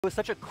was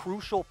such a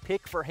crucial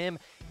pick for him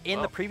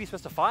in the previous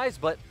best of fives,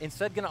 but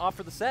instead going to opt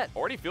for the Sett.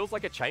 Already feels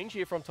like a change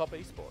here from top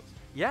esports.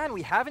 Yeah, and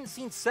we haven't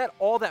seen Sett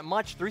all that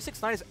much.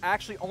 369 has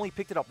actually only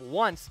picked it up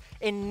once,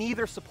 and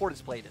neither support has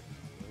played it.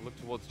 Look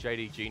towards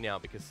JDG now,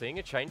 because seeing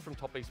a change from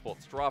top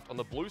esports draft on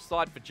the blue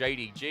side for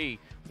JDG,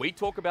 we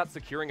talk about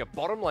securing a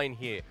bottom lane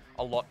here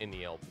a lot in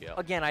the LPL.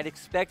 Again, I'd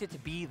expect it to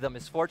be the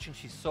Misfortune.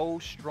 She's so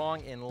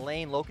strong in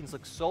lane. Loken's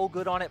looked so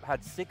good on it,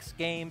 had 6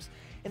 games.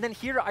 And then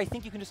here, I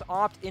think you can just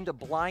opt into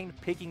blind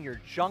picking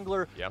your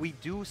jungler. Yep. We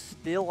do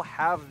still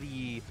have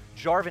the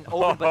Jarvan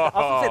open, but I was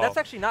going to say, that's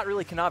actually not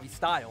really Kanavi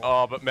style.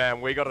 Oh, but man,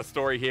 we got a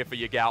story here for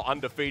Yagao.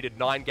 Undefeated,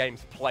 9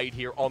 games played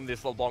here on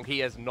this LeBlanc. He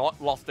has not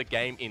lost a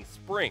game in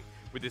spring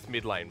with this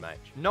mid lane match.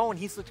 No, and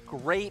he's looked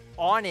great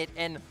on it.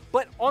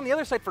 But on the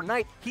other side for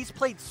Knight, he's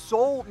played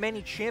so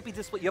many champions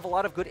this split. You have a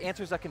lot of good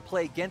answers that can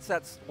play against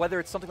that,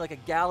 whether it's something like a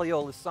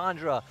Galio,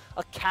 Lissandra,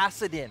 a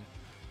Kassadin.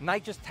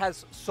 Knight just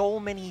has so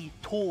many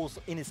tools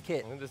in his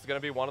kit. And this is going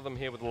to be one of them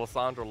here with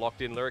Lissandra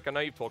locked in. Lyric, I know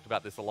you've talked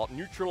about this a lot.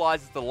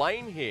 Neutralizes the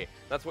lane here.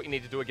 That's what you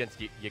need to do against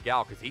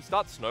Yagao, because he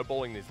starts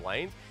snowballing these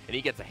lanes, and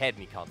he gets ahead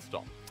and he can't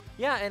stop.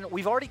 Yeah, and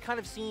we've already kind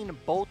of seen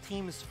both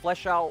teams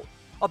flesh out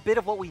a bit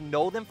of what we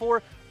know them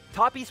for.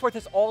 Top esports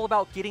is all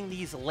about getting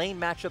these lane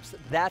matchups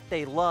that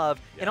they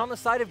love. Yeah. And on the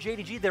side of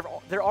JDG,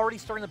 they're already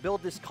starting to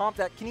build this comp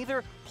that can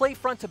either play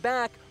front to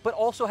back, but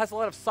also has a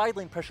lot of side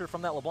lane pressure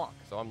from that LeBlanc.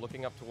 So I'm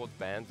looking up towards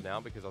bans now,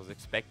 because I was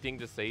expecting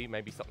to see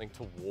maybe something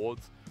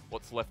towards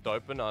what's left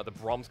open. The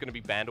Brom's going to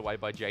be banned away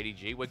by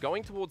JDG. We're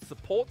going towards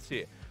supports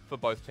here for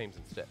both teams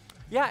instead.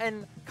 Yeah,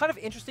 and kind of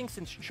interesting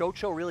since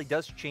Chocho really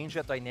does change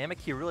that dynamic.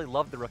 He really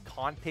loved the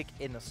Rakan pick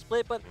in the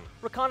split, but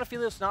Rakan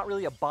Aphelios not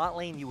really a bot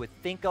lane you would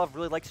think of.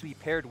 Really likes to be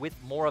paired with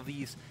more of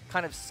these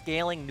kind of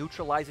scaling,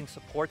 neutralizing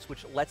supports,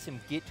 which lets him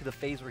get to the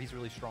phase where he's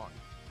really strong.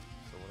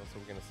 So what else are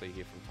we going to see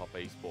here from top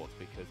esports?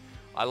 Because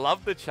I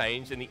love the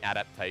change and the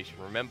adaptation.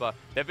 Remember,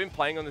 they've been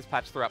playing on this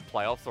patch throughout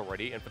playoffs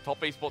already, and for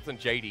top esports and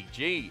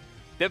JDG,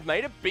 they've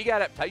made a big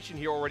adaptation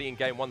here already in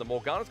Game 1. The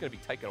Morgana's going to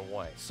be taken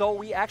away. So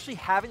we actually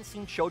haven't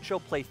seen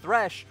Chocho play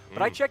Thresh,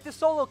 but I checked his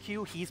solo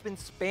queue. He's been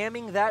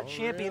spamming that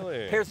champion.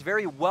 Really? Pairs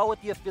very well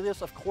with the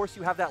Aphelios. Of course,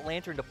 you have that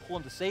Lantern to pull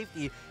him to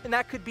safety, and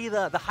that could be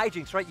the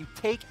hijinks, right? You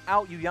take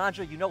out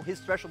Syuyanjia, you know his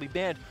Thresh will be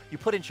banned. You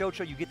put in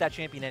Chocho, you get that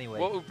champion anyway.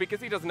 Well,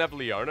 because he doesn't have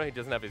Leona, he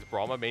doesn't have his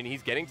Brom. I mean,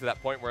 he's getting to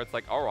that point where it's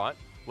like, all right,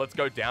 let's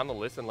go down the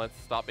list and let's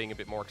start being a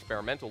bit more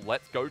experimental.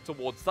 Let's go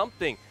towards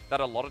something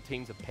that a lot of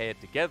teams have paired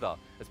together,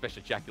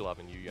 especially JackeyLove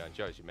and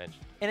Syuyanjia, as you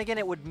mentioned. And again,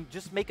 it would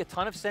just make a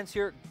ton of sense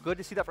here. Good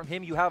to see that from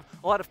him. You have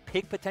a lot of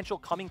pick potential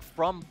coming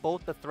from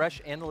both the Thresh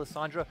and the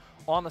Lissandra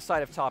on the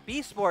side of top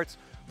esports.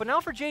 But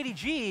now for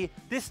JDG,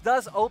 this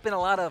does open a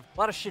lot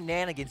of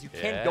shenanigans. You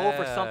can go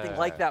for something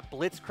like that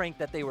Blitzcrank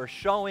that they were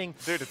showing.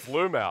 Dude, it's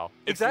LvMao.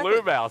 It's exactly.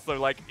 LvMao. So,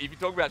 like, if you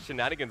talk about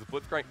shenanigans,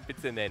 Blitzcrank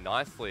fits in there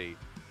nicely.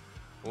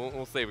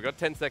 We'll see. We've got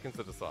 10 seconds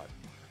to decide.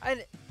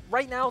 And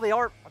right now they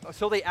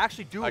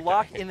actually do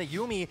lock in the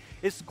Yuumi.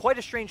 It's quite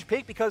a strange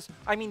pick because,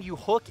 I mean, you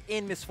hook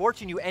in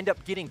Misfortune, you end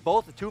up getting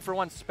both a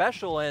 2-for-1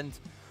 special. And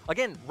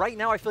again, right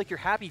now I feel like you're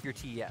happy if you're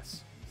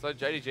TES. So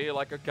JDG, you're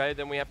like, okay,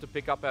 then we have to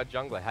pick up our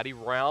jungler. How do you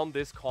round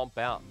this comp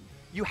out?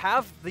 You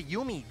have the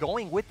Yuumi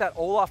going with that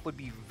Olaf would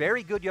be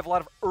very good. You have a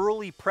lot of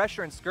early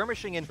pressure and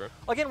skirmishing. And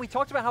again, we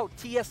talked about how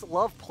TES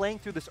love playing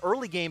through this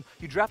early game.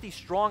 You draft these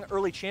strong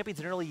early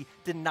champions and really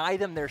deny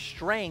them their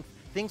strength.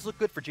 Things look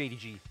good for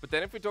JDG. But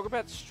then if we talk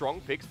about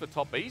strong picks for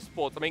top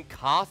esports, I mean,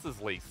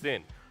 Karsa's Lee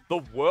Sin. The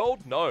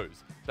world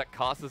knows that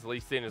Karsa's Lee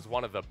Sin is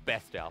one of the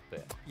best out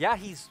there. Yeah,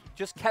 he's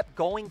just kept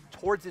going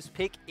towards this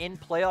pick in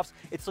playoffs.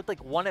 It's looked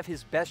like one of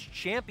his best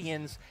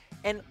champions.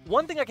 And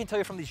one thing I can tell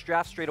you from these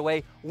drafts straight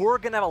away, we're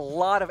going to have a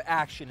lot of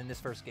action in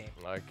this first game.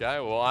 Okay,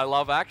 well, I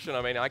love action.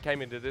 I mean, I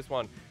came into this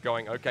one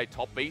going, okay,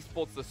 top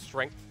esports, the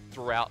strength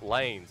throughout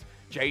lanes.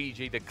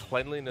 JDG, the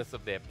cleanliness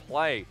of their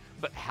play.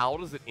 But how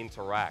does it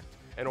interact?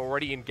 And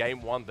already in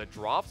Game 1, the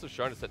drafts have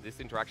shown us that this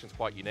interaction is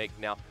quite unique.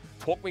 Now,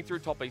 talk me through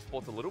top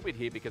esports a little bit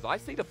here, because I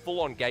see the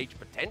full-on gauge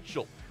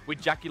potential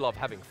with JackeyLove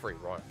having free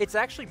roam. It's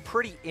actually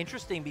pretty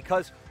interesting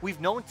because we've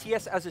known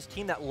TS as this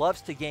team that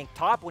loves to gank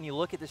top. When you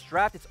look at this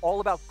draft, it's all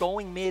about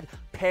going mid,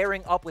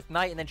 pairing up with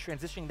Knight, and then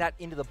transitioning that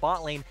into the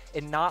bot lane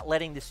and not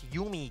letting this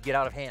Yuumi get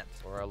out of hand.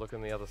 Or I look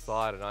on the other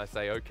side and I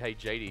say, okay,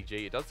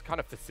 JDG, it does kind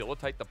of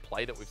facilitate the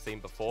play that we've seen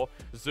before.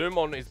 Zoom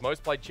on his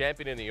most played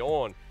champion in the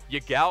Ornn,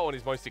 Yagao on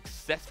his most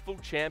successful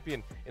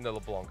champion in the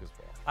LeBlanc as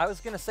well. I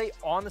was going to say,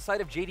 on the side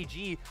of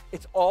JDG,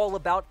 it's all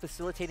about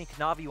facilitating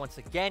Kanavi once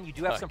again. You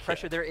do have some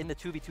pressure there in the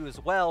 2v2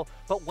 as well,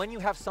 but when you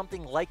have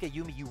something like a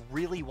Yuumi, you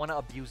really want to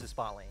abuse the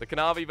spot lane. The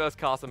Kanavi versus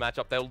Karsa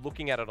matchup, they were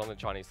looking at it on the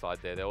Chinese side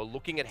there. They were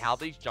looking at how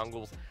these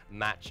jungles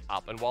match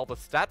up. And while the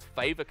stats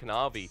favor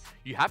Kanavi,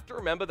 you have to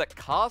remember that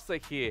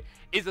Karsa here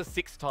is a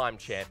 6-time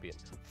champion.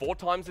 4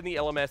 times in the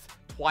LMS,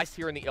 twice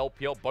here in the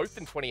LPL, both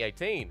in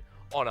 2018.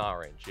 on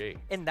RNG.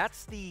 And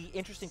that's the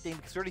interesting thing,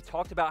 because we already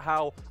talked about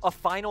how a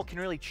final can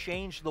really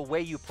change the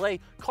way you play.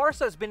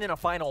 Karsa has been in a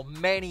final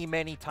many,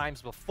 many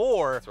times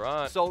before. That's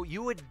right. So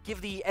you would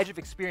give the edge of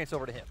experience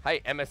over to him.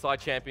 Hey, MSI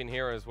champion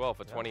here as well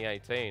for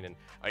 2018, and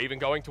even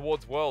going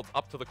towards Worlds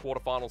up to the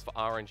quarterfinals for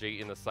RNG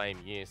in the same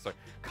year. So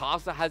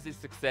Karsa has his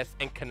success,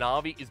 and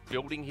Kanavi is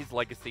building his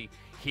legacy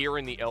here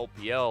in the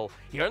LPL.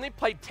 He only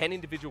played 10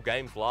 individual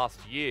games last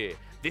year.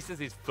 This is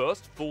his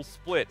first full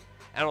split.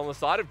 And on the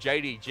side of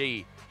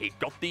JDG, he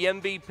got the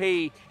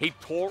MVP, he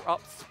tore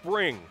up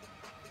Spring,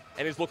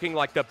 and is looking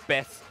like the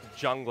best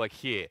jungler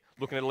here.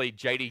 Looking to lead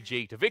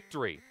JDG to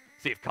victory.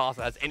 See if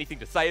Karsa has anything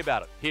to say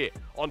about it here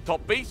on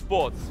Top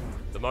Esports,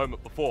 the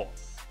moment before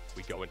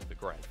we go into the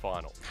grand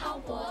final.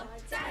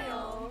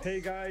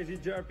 Hey guys,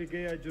 it's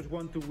JRPK. I just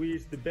want to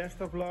wish the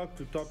best of luck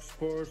to Top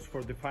Sports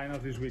for the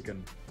finals this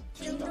weekend.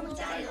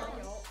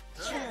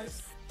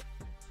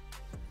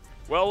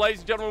 Well, ladies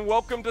and gentlemen,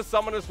 welcome to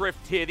Summoner's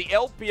Rift here. The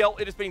LPL,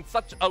 it has been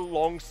such a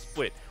long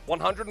split.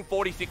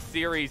 146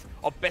 series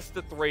of best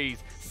of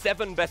threes,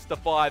 7 best of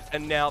fives,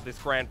 and now this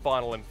grand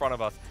final in front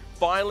of us.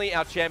 Finally,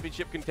 our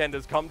championship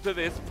contenders come to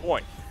this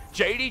point.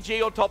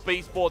 JDG or Top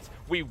Esports,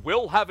 we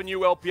will have a new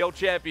LPL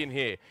champion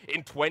here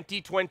in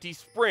 2020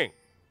 spring,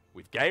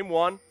 with Game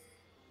 1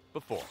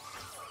 before.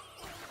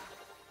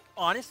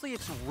 Honestly,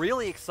 it's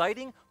really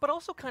exciting, but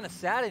also kind of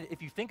sad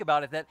if you think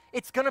about it, that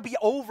it's going to be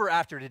over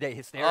after today,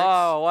 Hysterics.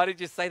 Oh, why did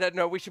you say that?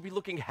 No, we should be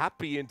looking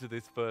happy into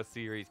this first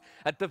series.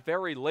 At the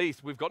very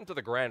least, we've gotten to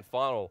the grand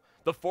final.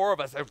 The 4 of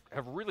us have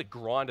really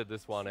grinded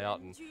this one out,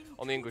 and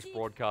on the English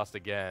broadcast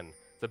again,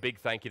 it's a big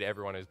thank you to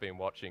everyone who's been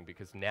watching,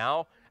 because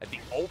now, at the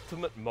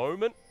ultimate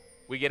moment,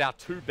 we get our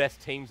 2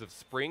 best teams of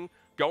spring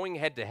going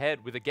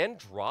head-to-head with, again,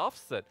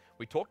 drafts that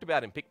we talked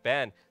about in Pick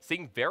Ban,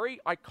 seeing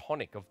very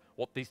iconic of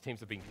what these teams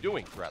have been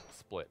doing throughout the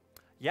split.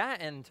 Yeah,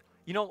 and,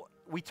 you know,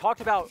 we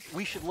talked about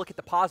we should look at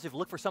the positive,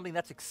 look for something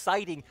that's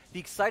exciting. The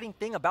exciting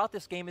thing about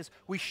this game is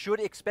we should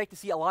expect to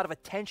see a lot of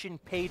attention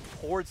paid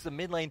towards the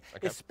mid lane,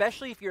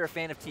 especially if you're a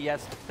fan of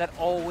TES. That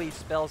always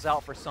spells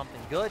out for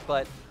something good,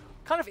 but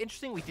kind of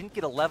interesting we didn't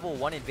get a level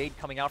 1 invade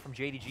coming out from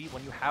JDG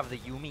when you have the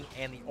Yuumi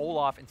and the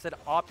Olaf, instead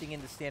of opting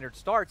into standard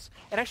starts.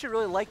 And actually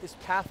really like this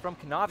path from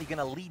Kanavi, going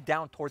to lead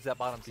down towards that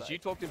bottom side. You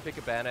talked in Pick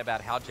a Banner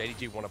about how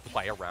JDG want to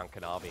play around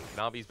Kanavi. And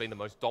Kanavi's been the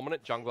most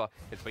dominant jungler.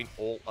 It's been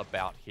all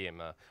about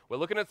him. We're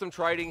looking at some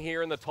trading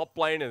here in the top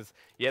laners.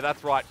 Yeah,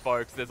 that's right,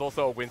 folks. There's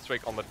also a win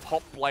streak on the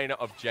top laner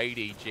of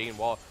JDG. And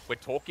while we're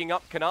talking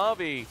up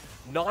Kanavi,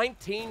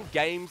 19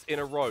 games in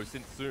a row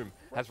since Zoom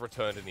has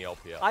returned in the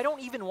LPL. I don't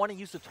even want to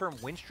use the term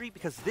win streak,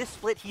 because this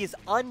split he is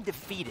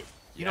undefeated.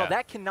 You know,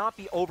 that cannot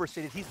be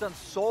overstated. He's done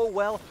so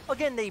well.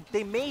 Again,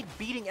 they made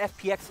beating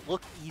FPX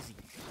look easy.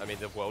 I mean,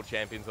 the world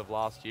champions of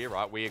last year,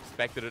 right? We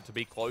expected it to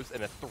be close,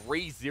 and a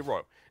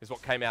 3-0 is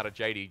what came out of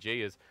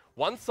JDG. As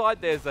one side,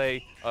 there's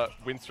a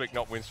win streak,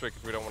 not win streak,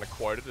 if we don't want to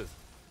quote it, as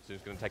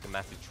Zoom's going to take a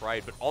massive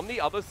trade. But on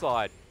the other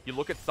side, you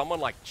look at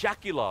someone like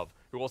JackeyLove,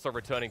 who also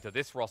returning to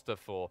this roster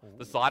for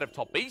the side of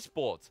Top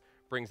Esports,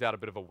 brings out a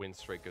bit of a win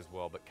streak as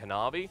well. But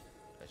Kanavi,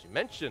 as you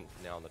mentioned,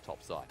 now on the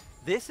top side.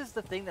 This is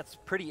the thing that's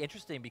pretty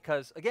interesting,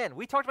 because, again,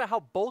 we talked about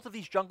how both of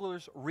these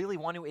junglers really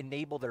want to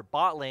enable their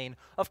bot lane.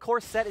 Of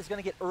course, Sett is going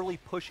to get early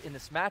push in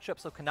this matchup,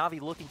 so Kanavi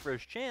looking for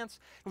his chance.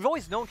 We've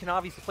always known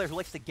Kanavi's the player who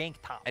likes to gank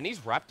top. And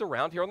he's wrapped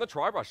around here on the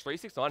Tri-Brush.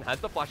 369 has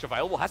the flash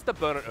available, has to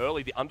burn it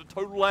early. The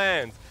undertow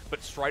lands,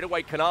 but straight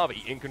away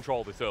Kanavi in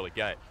control this early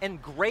game.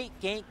 And great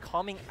gank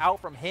coming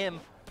out from him.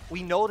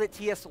 We know that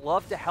TS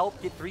love to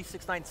help get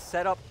 369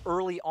 set up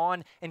early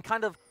on and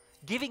kind of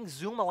giving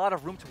Zoom a lot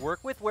of room to work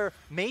with, where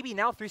maybe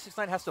now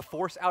 369 has to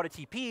force out a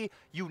TP.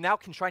 You now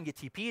can try and get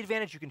TP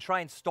advantage. You can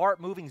try and start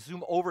moving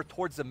Zoom over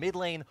towards the mid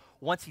lane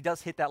once he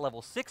does hit that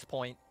level 6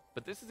 point.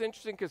 But this is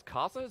interesting because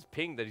Karsa has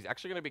pinged that he's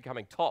actually going to be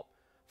coming top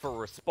for a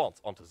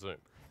response onto Zoom.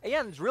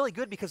 And it's really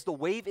good because the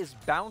wave is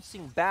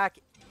bouncing back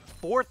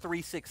for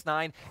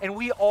 369, and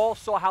we all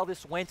saw how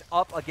this went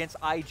up against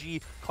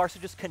IG. Karsa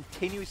just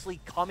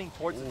continuously coming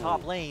towards the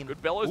top lane.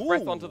 Good Bellows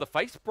breath onto the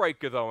face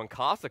breaker though, and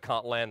Karsa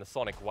can't land the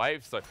Sonic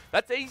Wave, so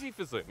that's easy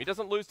for Zoom. He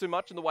doesn't lose too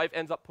much, and the wave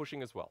ends up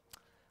pushing as well.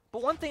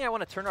 But one thing I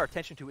want to turn our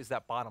attention to is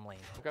that bottom lane,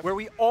 where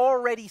we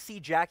already see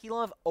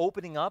JackeyLove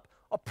opening up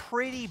a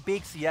pretty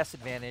big CS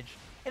advantage.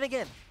 And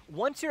again,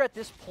 once you're at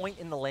this point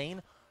in the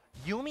lane,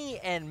 Yuumi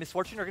and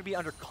Misfortune are going to be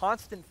under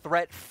constant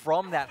threat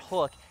from that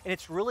hook, and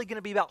it's really going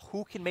to be about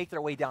who can make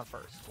their way down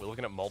first. We're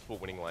looking at multiple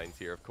winning lanes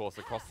here, of course,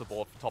 across the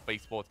board for Top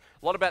Esports.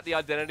 A lot about the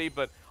identity,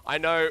 but I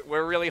know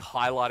we're really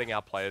highlighting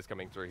our players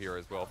coming through here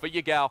as well. For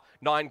Yagao,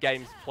 9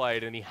 games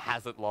played, and he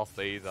hasn't lost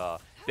either.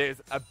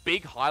 There's a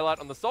big highlight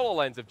on the solo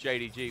lanes of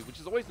JDG, which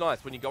is always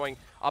nice when you're going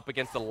up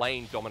against a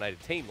lane-dominated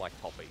team like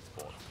Top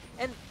Esports.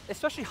 And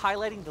especially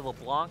highlighting the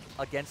LeBlanc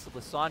against the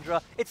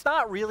Lissandra, it's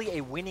not really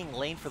a winning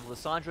lane for the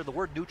Lissandra. The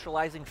word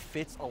neutralizing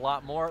fits a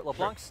lot more.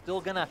 LeBlanc's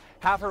still going to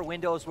have her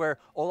windows where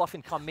Olaf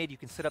can come mid, you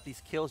can set up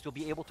these kills, you'll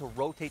be able to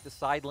rotate the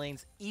side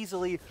lanes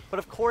easily. But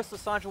of course,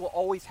 Lissandra will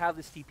always have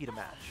this TP to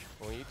match.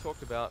 Well, you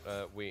talked about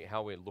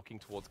how we're looking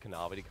towards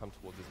Kanavi to come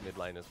towards this mid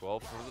lane as well.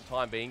 For the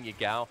time being,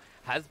 Yagao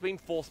has been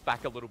forced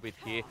back a little bit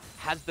here,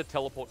 has the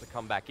teleport to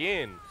come back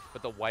in,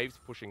 but the wave's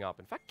pushing up.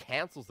 In fact,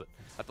 cancels it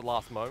at the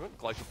last moment.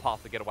 Glacial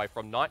Path to get away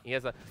from Knight. He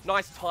has a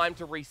nice time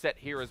to reset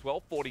here as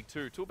well,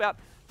 42 to about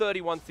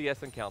 31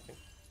 CS and counting.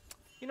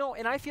 You know,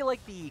 and I feel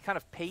like the kind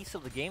of pace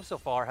of the game so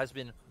far has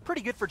been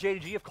pretty good for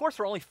JDG. Of course,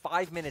 we're only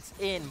 5 minutes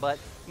in, but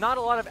not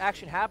a lot of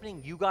action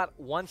happening. You got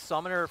one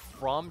summoner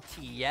from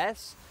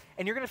TES,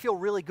 and you're going to feel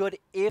really good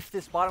if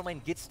this bottom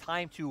lane gets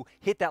time to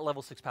hit that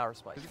level 6 power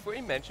spike. Before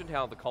you mentioned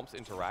how the comps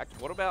interact,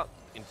 what about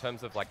in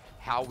terms of like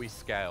how we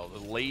scale,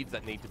 the leads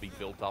that need to be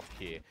built up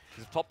here?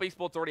 Because top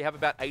esports already have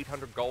about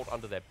 800 gold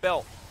under their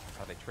belt.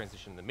 How they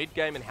transition in the mid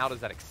game, and how does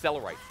that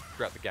accelerate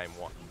throughout the game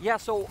one? Yeah,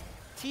 so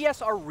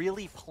TS are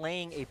really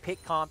playing a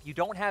pick comp. You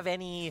don't have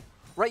any,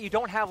 right? You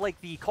don't have like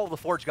the Call of the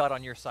Forge God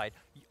on your side.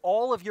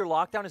 All of your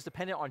lockdown is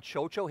dependent on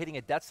Chocho hitting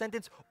a death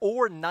sentence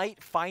or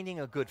Knight finding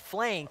a good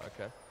flank.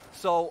 Okay.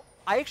 So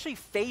I actually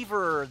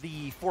favor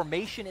the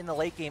formation in the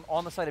late game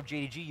on the side of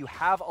JDG. You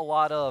have a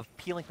lot of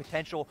peeling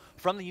potential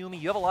from the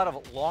Yuumi. You have a lot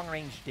of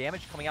long-range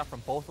damage coming out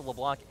from both the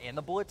LeBlanc and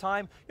the bullet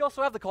time. You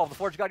also have the Call of the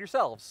Forge God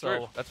yourselves. So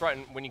true. That's right.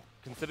 And when you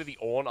consider the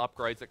Ornn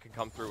upgrades that can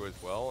come through as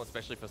well,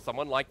 especially for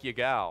someone like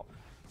Yagao,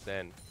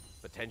 then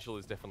potential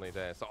is definitely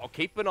there. So I'll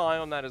keep an eye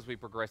on that as we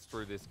progress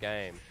through this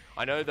game.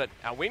 I know that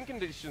our win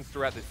conditions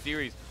throughout this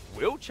series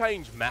will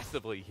change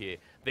massively here.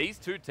 These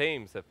two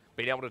teams have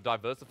been able to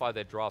diversify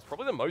their drafts,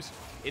 probably the most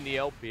in the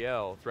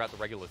LPL throughout the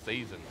regular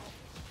season.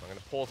 So I'm going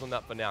to pause on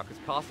that for now, because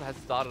Karsa has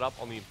started up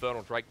on the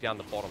Infernal Drake down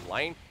the bottom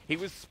lane. He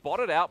was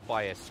spotted out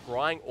by a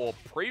scrying orb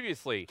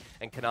previously,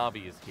 and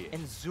Kanavi is here.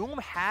 And Zoom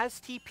has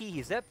TP.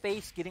 He's at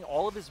base getting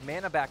all of his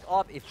mana back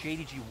up if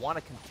JDG want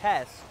to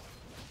contest.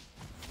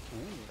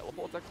 Ooh,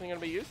 teleport's actually going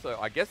to be used, so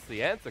I guess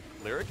the answer,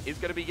 Lyric, is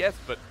going to be yes,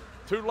 but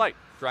too late.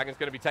 Dragon's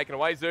going to be taken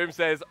away. Zoom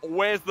says,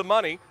 where's the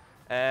money?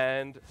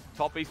 And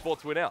top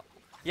esports win out.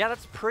 Yeah,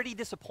 that's pretty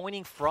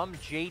disappointing from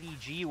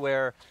JDG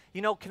where,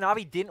 you know,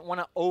 Kanavi didn't want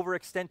to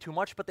overextend too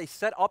much, but they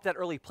set up that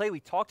early play.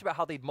 We talked about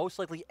how they'd most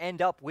likely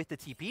end up with the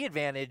TP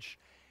advantage,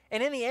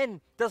 and in the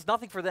end, does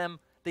nothing for them.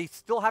 They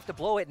still have to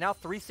blow it. Now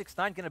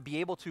 369 going to be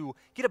able to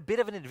get a bit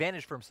of an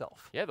advantage for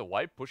himself. Yeah, the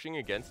wave pushing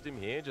against him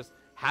here, just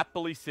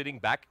happily sitting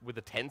back with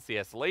a 10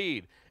 CS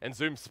lead. And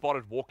Zoom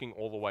spotted walking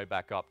all the way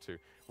back up to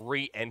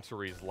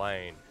re-enter his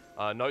lane.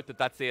 Note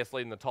that CS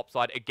lead in the top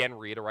side, again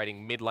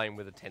reiterating mid lane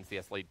with a 10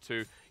 CS lead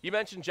too. You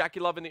mentioned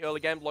JackeyLove in the early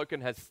game.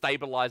 Loken has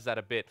stabilized that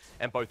a bit,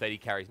 and both AD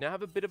carries now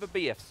have a bit of a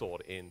BF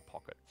sword in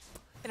pocket.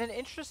 And an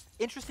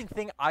interesting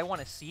thing I want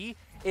to see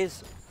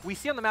is, we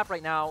see on the map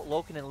right now,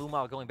 Loken and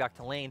LvMao going back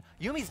to lane.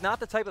 Yuumi's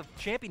not the type of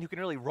champion who can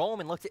really roam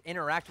and look to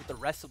interact with the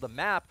rest of the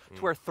map,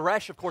 to where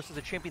Thresh, of course, is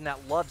a champion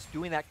that loves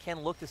doing that,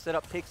 can look to set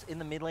up picks in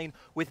the mid lane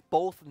with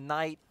both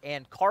Knight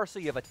and Karsa.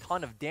 You have a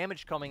ton of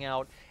damage coming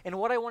out. And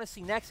what I want to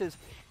see next is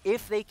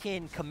if they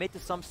can commit to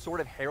some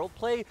sort of Herald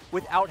play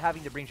without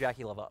having to bring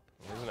JackeyLove up.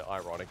 Isn't it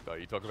ironic, though?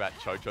 You talk about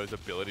Chocho's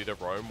ability to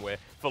roam, where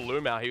for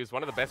LvMao, he was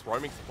one of the best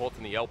roaming supports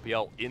in the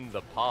LPL in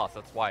the past.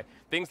 That's why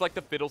things like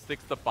the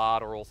Fiddlesticks, the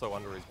Bard are also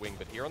under his wing.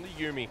 But here on the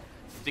Yuumi,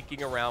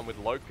 sticking around with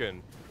Loken.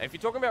 And if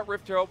you're talking about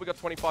Rift Herald, we've got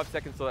 25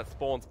 seconds till that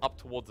spawns up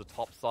towards the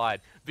top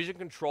side. Vision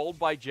controlled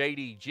by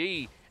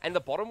JDG, and the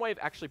bottom wave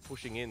actually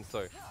pushing in,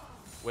 so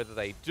whether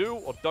they do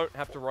or don't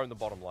have to roam the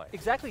bottom lane.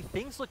 Exactly.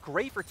 Things look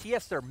great for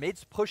TS. Their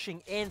mids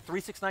pushing in,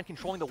 369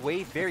 controlling the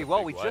wave very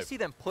well. We just see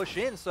them push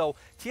in, so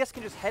TS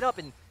can just head up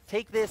and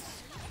take this,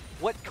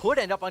 what could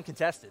end up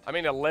uncontested. I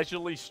mean, a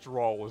leisurely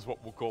stroll is what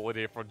we'll call it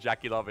here from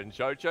JackeyLove and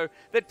Chocho.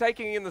 They're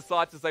taking in the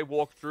sights as they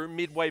walk through,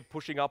 midway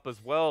pushing up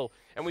as well.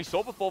 And we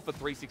saw before for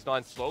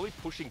 369 slowly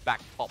pushing back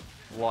top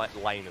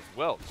lane as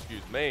well,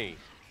 excuse me.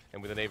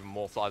 And with an even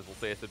more sizable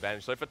CS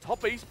advantage. So for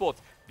top esports,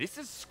 this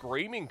is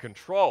screaming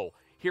control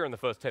here in the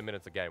first 10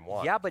 minutes of game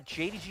one. Yeah, but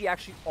JDG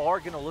actually are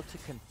going to look to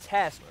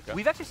contest. Okay.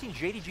 We've actually seen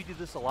JDG do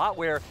this a lot,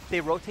 where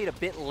they rotate a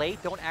bit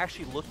late, don't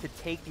actually look to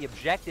take the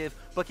objective,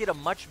 but get a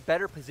much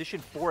better position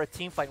for a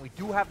team fight. And we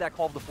do have that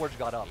Call of the Forge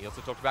God up. He also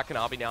talked about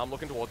Kanavi. Now I'm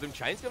looking towards him.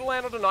 Chain's going to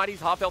land on tonight. He's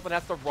half health and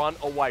has to run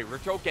away.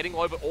 Richo getting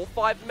over all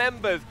 5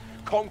 members.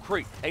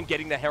 Concrete and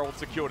getting the Herald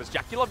secured as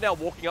JackeyLove now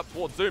walking up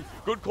towards Zoom.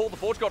 Good call, the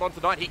Forge God onto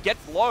Knight. He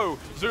gets low.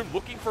 Zoom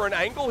looking for an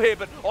angle here,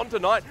 but onto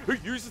Knight, who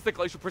uses the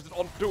Glacial Prison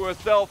onto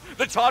herself.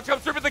 The charge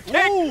comes through with the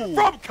kick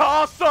from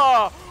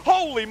Karsa.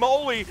 Holy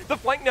moly. The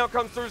flank now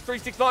comes through as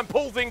 369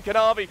 pulls in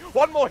Kanavi.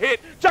 One more hit.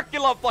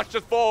 JackeyLove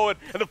flushes forward,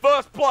 and the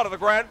first blood of the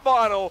grand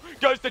final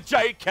goes to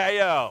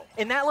JKL.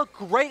 And that looked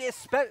great.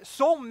 It's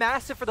so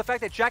massive for the fact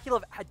that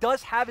JackeyLove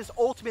does have his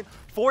ultimate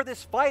for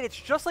this fight. It's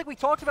just like we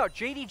talked about,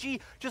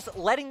 JDG just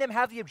letting them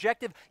have the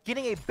objective,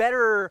 getting a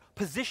better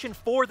position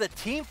for the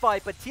team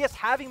fight, but TS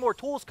having more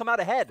tools come out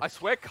ahead. I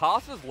swear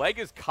Karsa's leg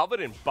is covered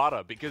in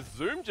butter because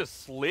Zoom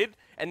just slid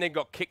and then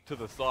got kicked to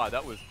the side.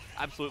 That was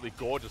absolutely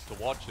gorgeous to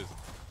watch.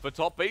 For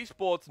Top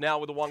Esports now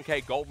with a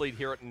 1K gold lead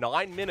here at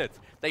 9 minutes,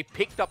 they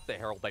picked up the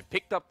Herald, they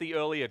picked up the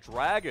earlier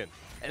Dragon,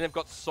 and they've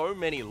got so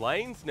many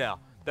lanes now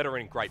that are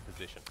in great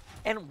position.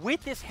 And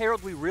with this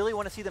Herald, we really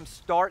want to see them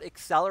start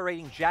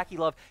accelerating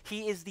JackeyLove.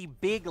 He is the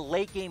big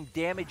late game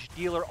damage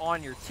dealer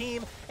on your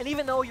team, and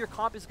even though your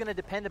comp is going to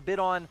depend a bit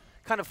on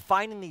kind of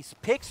finding these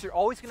picks, you're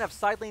always going to have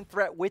side lane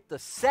threat with the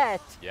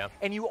Sett,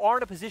 and you are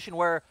in a position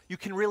where you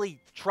can really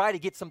try to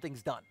get some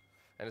things done.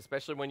 And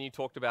especially when you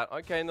talked about,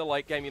 okay, in the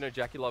late game, you know,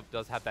 JackeyLove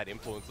does have that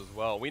influence as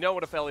well. We know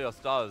what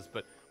Aphelios does,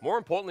 but more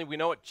importantly, we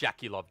know what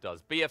JackeyLove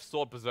does. BF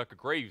Sword Berserker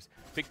Greaves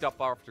picked up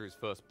after his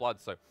first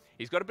blood, so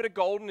he's got a bit of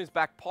gold in his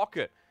back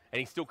pocket, and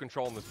he's still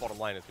controlling this bottom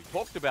lane, as we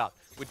talked about,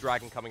 with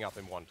Dragon coming up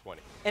in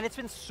 120. And it's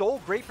been so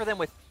great for them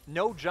with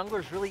no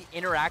junglers really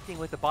interacting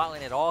with the bot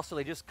lane at all, so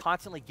they just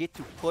constantly get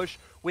to push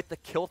with the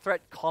kill threat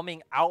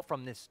coming out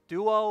from this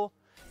duo.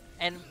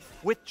 And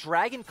with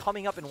Dragon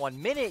coming up in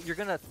 1 minute, you're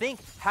going to think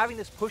having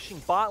this pushing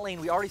bot lane,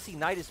 we already see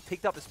Knight has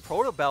picked up his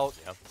proto belt.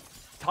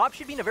 Top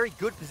should be in a very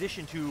good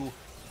position to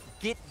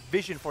get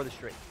vision for the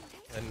straight.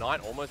 And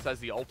Knight almost has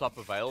the ult up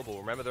available.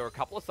 Remember, there are a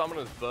couple of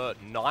summoners,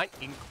 Knight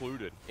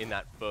included in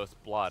that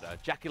first blood.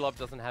 JackeyLove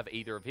doesn't have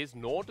either of his,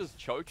 nor does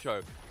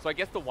Chocho. So I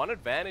guess the one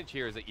advantage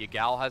here is that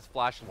Yagao has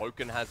flash,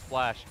 Loken has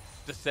flash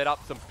to set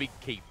up some big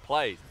key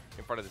plays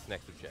in front of this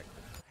next objective.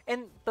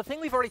 And the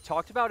thing we've already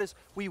talked about is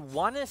we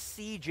want to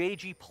see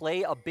JDG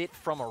play a bit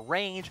from a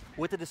range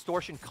with the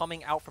distortion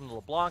coming out from the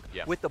LeBlanc,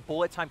 with the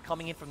bullet time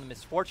coming in from the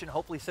Misfortune,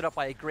 hopefully set up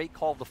by a great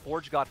call of the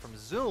Forge God from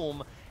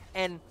Zoom.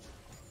 And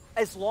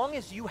as long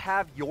as you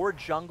have your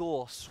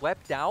jungle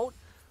swept out,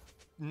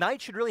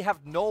 Knight should really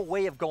have no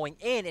way of going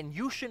in, and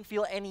you shouldn't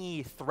feel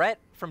any threat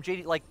from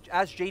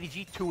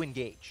JDG to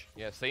engage.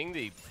 Yeah, seeing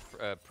the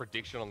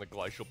prediction on the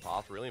glacial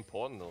path, really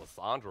important. The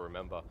Lissandra,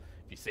 remember,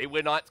 if you see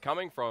where Knight's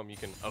coming from, you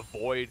can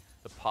avoid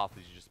the path that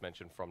you just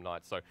mentioned from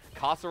Knight. So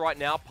Karsa right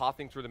now,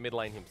 pathing through the mid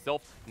lane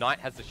himself. Knight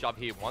has the shove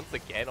here once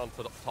again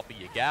onto the top of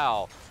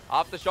Yagao.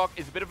 Aftershock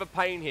is a bit of a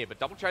pain here, but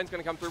Double Chain's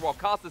going to come through while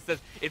Karsa says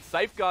it's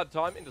safeguard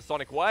time into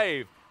Sonic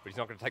Wave, but he's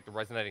not going to take the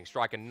resonating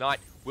strike, and Knight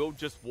will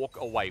just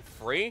walk away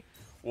free.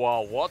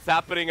 Whoa, what's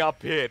happening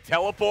up here?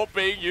 Teleport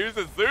being used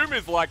as Zoom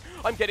is like,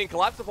 I'm getting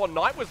collapsed upon.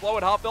 Knight was low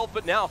at half health,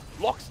 but now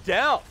locks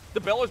down. The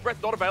Bellows Breath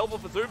not available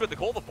for Zoom, but the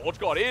call of the Forge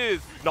God is.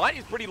 Knight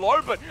is pretty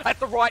low, but at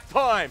the right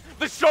time,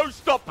 the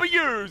showstopper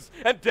used,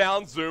 and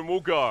down Zoom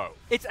will go.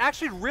 It's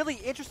actually really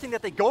interesting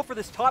that they go for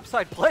this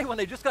topside play when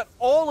they just got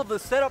all of the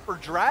setup for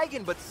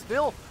Dragon, but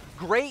still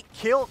great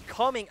kill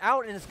coming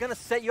out, and it's going to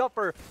set you up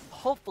for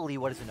hopefully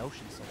what is an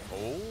Ocean Soul.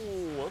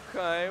 Oh,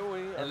 okay.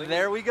 And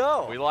there we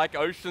go. We like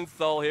Ocean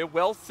Soul here.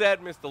 Well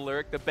said, Mr.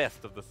 Lyric, the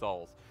best of the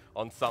souls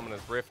on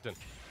Summoner's Rift. And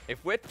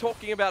if we're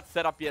talking about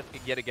setup yet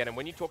again, and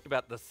when you talked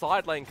about the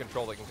side lane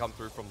control that can come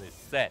through from this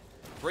Sett,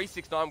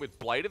 369 with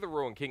Blade of the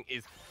Ruin King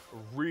is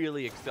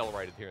really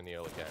accelerated here in the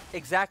early game.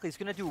 Exactly. It's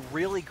going to do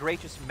really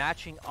great just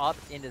matching up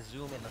into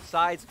Zoom in the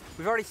sides.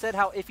 We've already said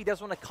how if he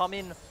does want to come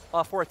in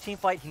for a team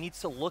fight, he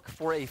needs to look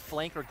for a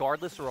flank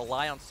regardless or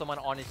rely on someone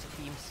on his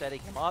team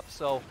setting him up.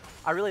 So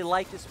I really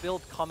like this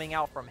build coming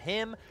out from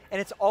him, and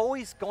it's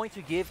always going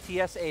to give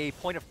TS a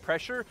point of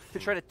pressure to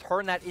try to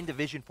turn that into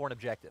vision for an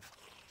objective.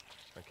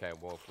 Okay,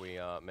 well, if we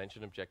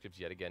mention objectives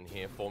yet again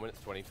here, 4 minutes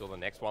 20 till the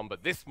next one,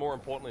 but this, more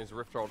importantly, is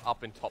Rift Rolled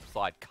up in top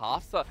side.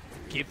 Karsa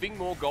giving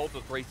more gold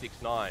to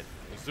 369.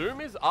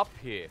 Zoom is up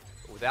here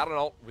without an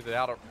ult,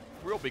 without a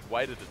real big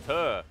way to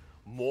deter.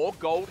 More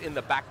gold in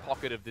the back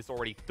pocket of this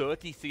already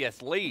 30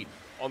 CS lead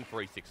on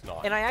 369.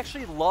 And I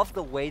actually love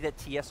the way that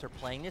TS are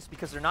playing this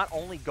because they're not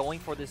only going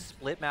for this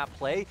split map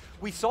play.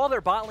 We saw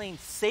their bot lane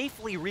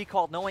safely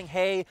recalled knowing,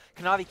 hey,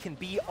 Kanavi can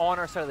be on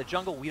our side of the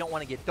jungle. We don't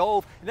want to get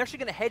dove. And they're actually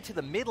going to head to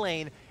the mid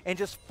lane and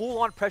just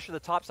full-on pressure the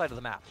top side of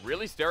the map.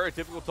 Really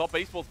stereotypical top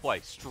esports play.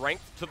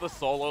 Strength to the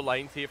solo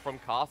lanes here from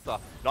Karsa.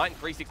 Knight and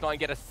 369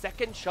 get a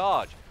second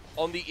charge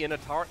on the inner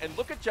turret. And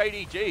look at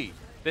JDG.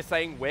 They're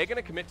saying we're going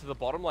to commit to the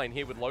bottom lane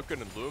here with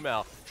Loken and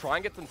LvMao, try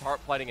and get some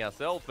turret plating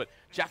ourselves, but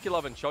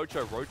JackeyLove and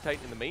Chocho rotate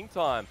in the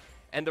meantime.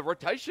 And the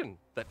rotation,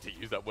 to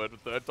use that word a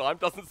third time,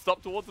 doesn't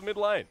stop towards the mid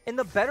lane. And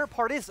the better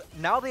part is,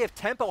 now they have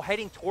tempo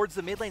heading towards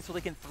the mid lane so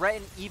they can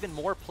threaten even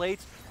more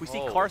plates. We see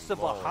Karsa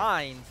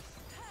behind.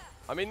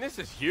 I mean, this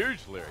is huge,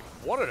 Lyric.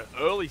 What an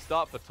early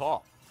start for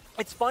top.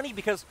 It's funny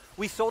because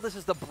we saw this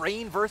as the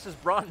Brain versus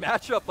Brawn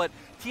matchup, but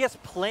TS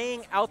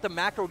playing out the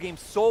macro game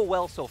so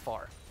well so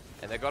far.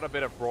 And they got a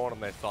bit of Brawn on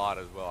their side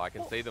as well. I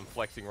can see them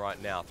flexing right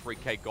now.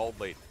 3K gold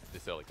lead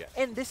this early game.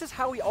 And this is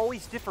how we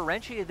always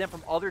differentiated them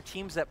from other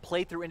teams that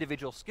play through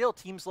individual skill.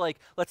 Teams like,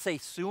 let's say,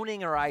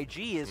 Suning or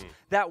IG is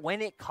that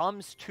when it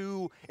comes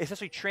to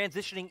essentially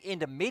transitioning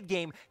into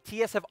mid-game,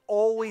 TS have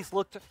always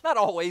looked, not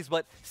always,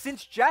 but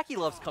since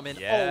JackeyLove's come in,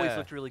 always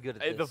looked really good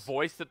at this. The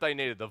voice that they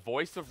needed, the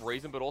voice of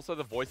reason, but also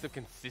the voice of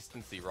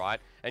consistency, right?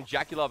 And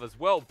JackeyLove as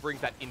well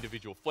brings that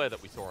individual flair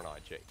that we saw in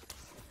IG.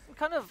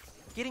 Kind of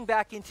getting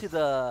back into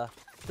the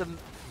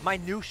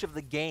minutiae of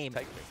the game,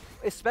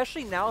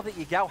 especially now that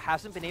Yagao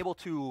hasn't been able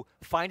to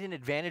find an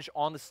advantage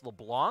on this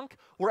LeBlanc,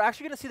 we're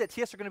actually going to see that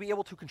TS are going to be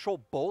able to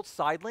control both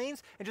side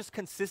lanes and just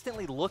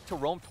consistently look to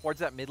roam towards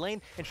that mid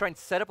lane and try and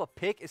set up a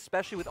pick,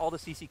 especially with all the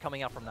CC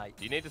coming out from Knight.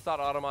 Do you need to start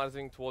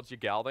itemizing towards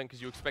Yagao then?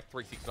 Because you expect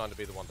 369 to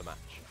be the one to match.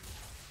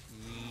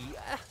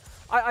 Yeah.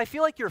 I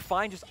feel like you're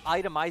fine just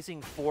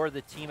itemizing for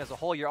the team as a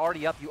whole. You're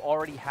already up. You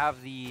already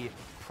have the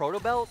Proto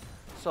Belt.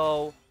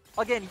 So,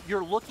 again,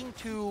 you're looking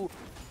to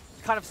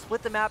kind of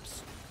split the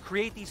maps,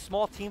 create these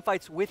small team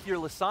fights with your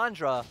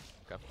Lissandra.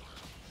 Okay.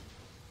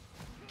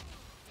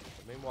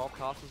 Meanwhile,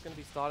 Karsa's going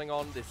to be starting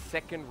on the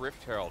second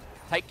Rift Herald.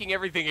 Taking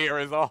everything here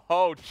is a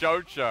whole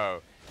Chocho.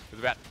 It's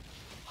about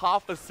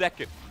half a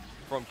second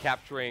from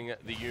capturing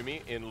the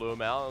Yuumi in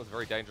LvMao. It was a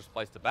very dangerous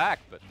place to back,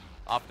 but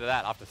after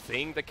that, after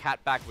seeing the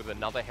cat back with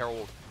another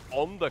Herald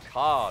on the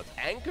cards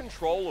and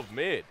control of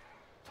mid,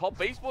 Top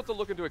Esports are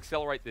looking to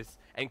accelerate this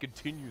and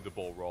continue the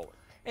ball rolling.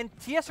 And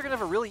TS are going to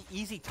have a really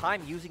easy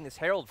time using this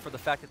Herald for the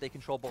fact that they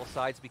control both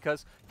sides,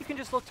 because you can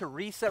just look to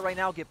reset right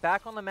now, get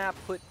back on the map,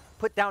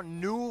 put down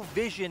new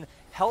vision,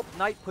 help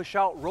Knight push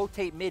out,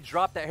 rotate mid,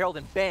 drop that Herald,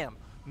 and bam,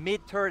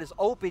 mid turret is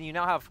open. You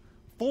now have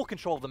full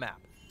control of the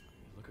map.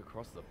 Look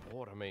across the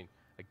board. I mean,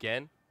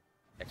 again,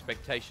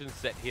 expectations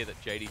set here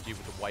that JDG,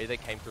 with the way they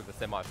came through the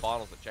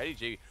semi-finals, that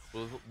JDG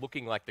was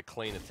looking like the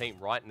cleaner team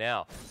right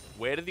now.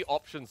 Where do the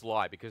options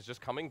lie? Because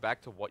just coming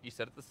back to what you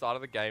said at the start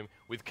of the game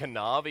with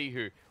Kanavi,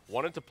 who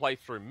wanted to play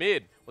through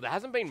mid, well, there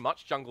hasn't been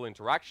much jungle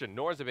interaction,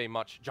 nor has there been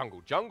much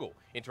jungle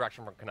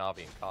interaction from Kanavi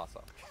and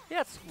Karsa.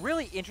 Yeah, it's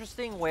really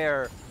interesting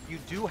where you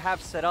do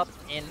have set up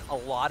in a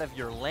lot of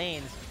your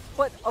lanes.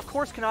 But, of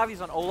course,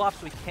 Kanavi's on Olaf,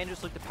 so he can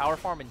just look to power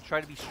farm and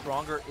try to be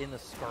stronger in the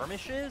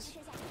skirmishes.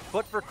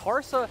 But for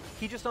Karsa,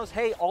 he just knows,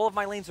 hey, all of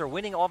my lanes are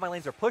winning, all of my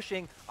lanes are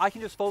pushing. I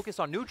can just focus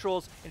on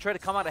neutrals and try to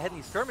come out ahead in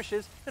these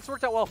skirmishes. It's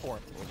worked out well for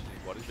him.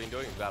 What he's been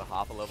doing is about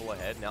half a level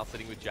ahead, now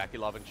sitting with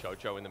JackeyLove and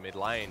Chocho in the mid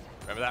lane.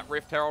 Remember, that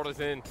Rift Herald is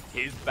in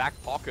his back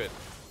pocket.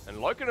 And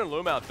Loken and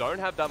LvMao don't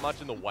have that much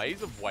in the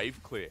ways of wave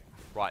clear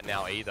right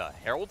now either.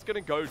 Herald's going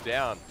to go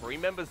down. 3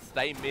 members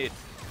stay mid.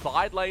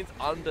 Side lanes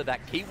under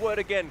that keyword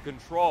again,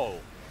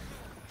 control.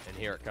 And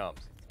here it comes.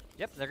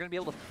 Yep, they're going to be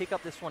able to pick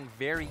up this one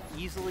very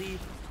easily.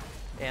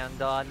 And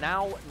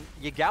now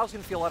Yagao's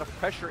going to feel a lot of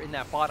pressure in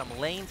that bottom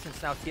lane,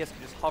 since now TS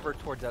can just hover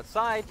towards that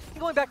side. And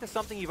going back to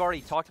something you've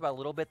already talked about a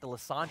little bit, the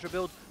Lissandra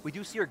build, we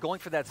do see her going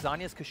for that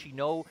Zhonya's because she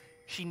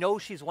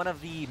knows she's one of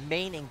the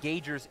main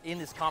engagers in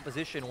this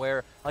composition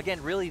where,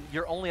 again, really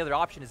your only other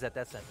option is at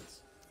that sentence.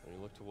 When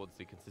you look towards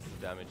the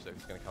consistent damage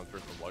that's going to come through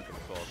from Loken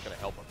as well, it's going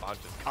to help a bunch.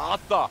 As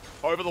Karsa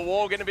over the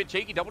wall, getting a bit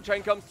cheeky. Double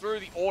chain comes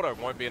through. The auto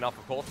won't be enough,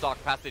 of course.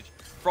 Dark Passage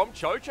from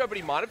Chocho, but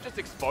he might have just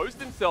exposed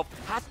himself.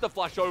 Has to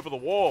flash over the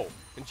wall.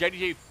 And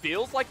JDG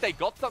feels like they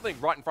got something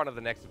right in front of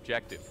the next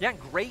objective. Yeah,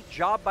 great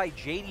job by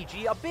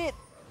JDG. A bit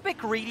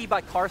greedy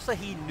by Karsa.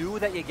 He knew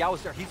that Yagao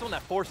was there. He's the one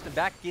that forced him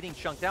back, getting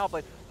chunked out,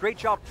 but great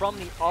job from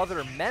the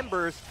other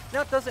members.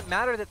 Now, it doesn't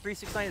matter that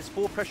 369 is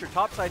full pressure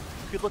topside.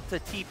 You could look to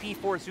TP,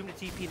 force Zoom to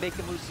TP, make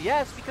him lose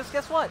CS, because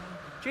guess what?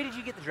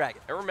 JDG get the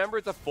dragon. And remember,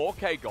 it's a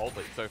 4K gold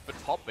lead, so for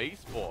Top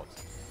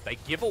Esports, they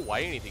give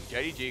away anything.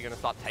 JDG are going to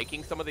start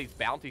taking some of these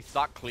bounties,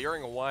 start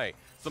clearing away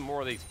some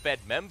more of these fed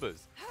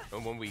members.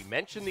 And when we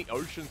mentioned the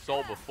Ocean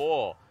Soul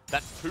before,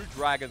 that's 2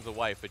 dragons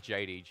away for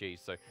JDG.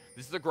 So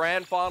this is a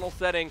grand final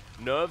setting.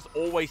 Nerves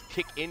always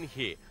kick in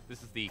here.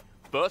 This is the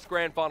first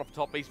grand final for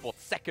Top Esports,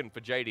 second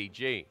for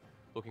JDG.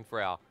 Looking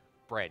for our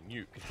brand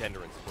new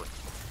contender in spring.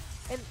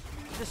 And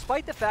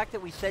despite the fact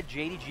that we said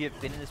JDG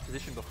have been in this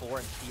position before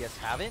and TS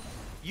haven't,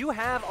 you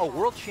have a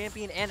world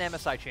champion and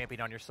MSI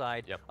champion on your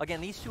side. Yep. Again,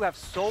 these two have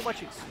so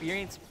much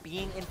experience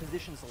being in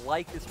positions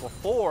like this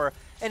before,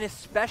 and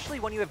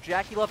especially when you have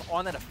JackeyLove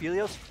on that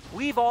Aphelios.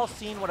 We've all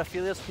seen what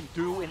Aphelios can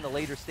do in the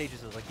later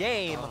stages of the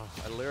game.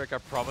 And Lyric, I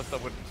promised I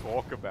wouldn't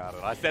talk about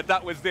it. I said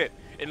that was it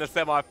in the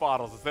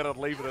semifinals. I said I'd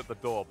leave it at the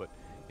door, but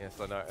yes,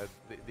 I know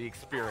the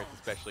experience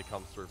especially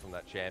comes through from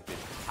that champion.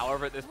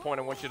 However, at this point,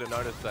 I want you to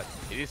notice that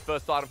it is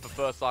first item for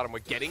first item. We're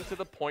getting to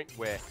the point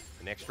where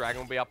the next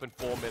dragon will be up in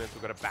 4 minutes.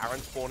 We've got a Baron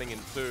spawning in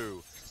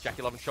 2.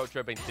 JackeyLove and Chocho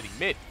have been sitting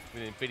mid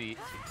with Infinity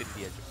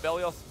Edge of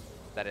Aphelios.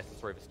 That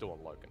SS3 is still on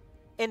Loken.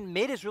 And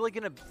mid is really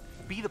going to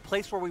be the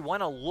place where we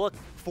want to look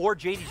for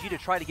JDG to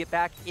try to get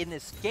back in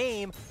this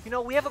game. You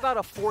know, we have about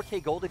a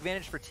 4K gold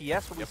advantage for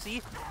TS, but we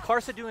see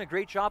Karsa doing a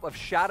great job of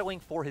shadowing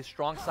for his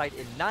strong side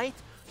in Knight.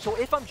 So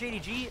if I'm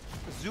JDG,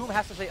 Zoom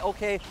has to say,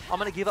 okay, I'm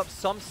going to give up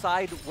some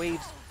side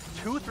waves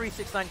to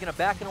 369, going to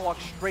back and walk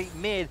straight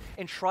mid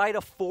and try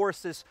to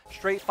force this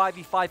straight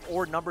 5v5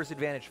 or numbers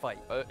advantage fight.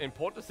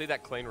 Important to see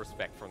that clean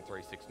respect from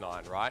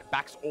 369, right?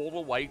 Backs all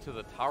the way to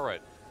the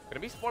turret. Going to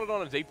be spotted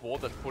on a deep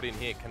ward that's put in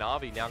here.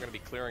 Kanavi now going to be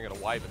clearing it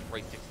away, but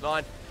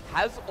 369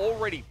 has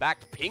already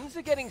backed. Pings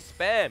are getting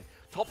spammed.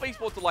 Top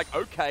Esports are like,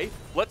 okay,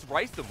 let's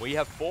race them. We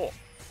have 4.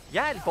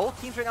 Yeah, and both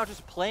teams right now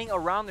just playing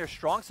around their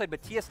strong side,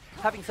 but TS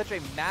having such a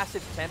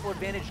massive tempo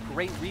advantage,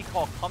 great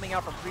recall coming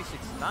out from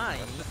 369.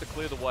 Just to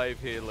clear the wave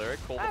here,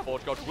 Lyric. Call the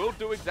Forge God will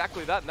do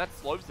exactly that, and that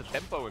slows the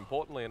tempo,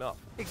 importantly enough.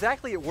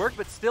 Exactly, it worked,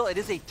 but still, it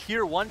is a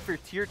tier 1 for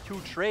tier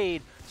 2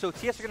 trade, so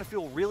TS are going to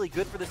feel really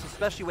good for this,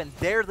 especially when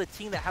they're the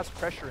team that has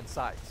pressure in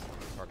sides.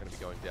 Are going to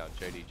be going down.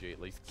 JDG at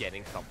least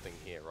getting something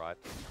here, right?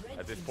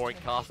 At this point,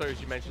 Karsa,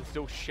 as you mentioned,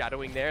 still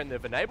shadowing there, and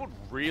they've enabled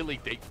really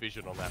deep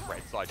vision on that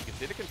red side. You can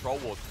see the control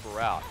wards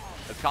throughout.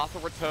 As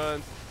Karsa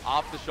returns,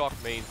 Aftershock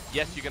means,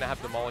 yes, you're going to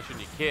have Demolish in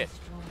your kit.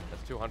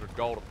 That's 200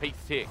 gold a piece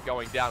here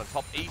going down on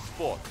top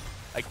Esports.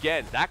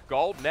 Again, that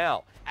gold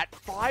now at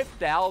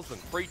 5,000,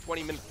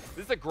 320 minutes.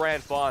 This is a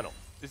grand final.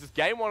 This is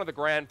game 1 of the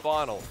grand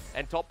final,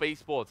 and Top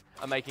Esports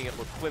are making it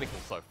look clinical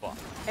so far.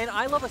 And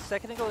I love a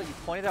second ago that you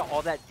pointed out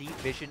all that deep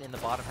vision in the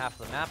bottom half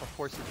of the map. Of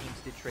course, the teams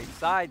did trade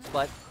sides,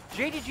 but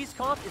JDG's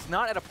comp is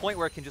not at a point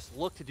where it can just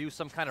look to do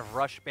some kind of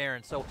rush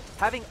Baron. So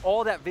having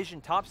all that vision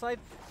topside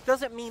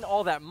doesn't mean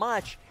all that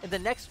much, and the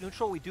next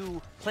neutral we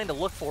do plan to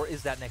look for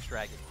is that next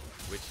dragon.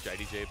 Which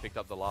JDG picked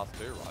up the last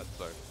 2, right?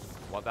 So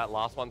won that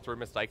last one through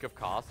mistake of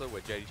Karsa,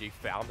 where JDG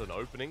found an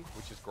opening,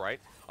 which is great.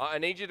 I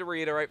need you to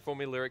reiterate for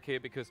me, Lyric, here,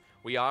 because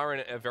we are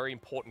in a very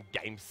important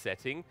game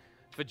setting.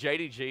 For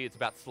JDG, it's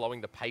about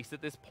slowing the pace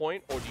at this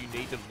point, or do you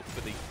need to look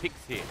for these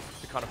picks here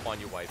to kind of find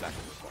your way back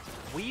in this one?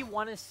 We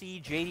want to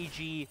see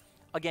JDG,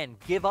 again,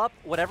 give up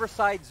whatever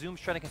side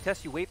Zoom's trying to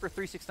contest. You wait for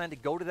 369 to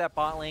go to that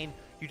bot lane.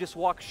 You just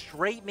walk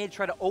straight mid,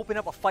 try to open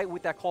up a fight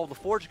with that Call of the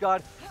Forge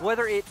God.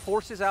 Whether it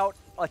forces out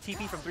a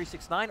TP from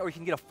 369 or you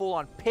can get a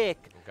full-on pick,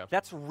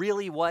 that's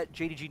really what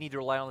JDG need to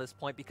rely on at this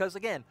point. Because,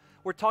 again,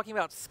 we're talking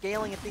about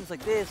scaling and things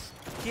like this.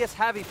 TS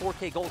have a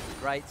 4K gold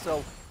lead, right?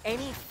 So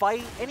any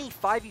fight, any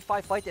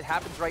 5v5 fight that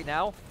happens right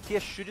now,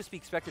 TS should just be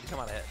expected to come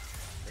out ahead.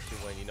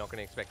 Especially when you're not going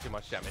to expect too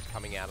much damage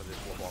coming out of this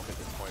LeBlanc at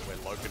this point.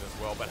 We're Loken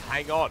as well, but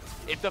hang on.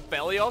 It's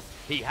Aphelios.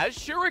 He has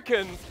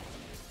shurikens.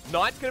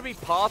 Knight's going to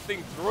be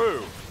passing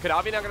through.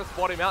 Kanavi now going to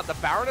spot him out. The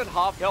Baron at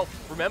half health.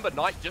 Remember,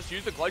 Knight just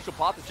used the Glacial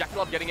Path.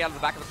 JackeyLove getting out of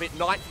the back of the pit.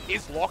 Knight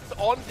is locked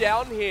on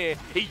down here.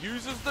 He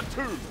uses the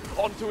 2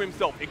 onto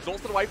himself.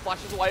 Exhausted away,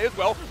 flashes away as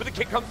well. But the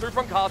kick comes through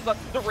from Karsa.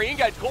 The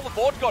re-engage, Call the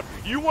Forge God.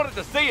 You wanted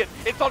to see it.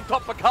 It's on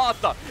top for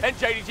Karsa. And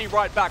JDG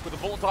right back with the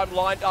bullet time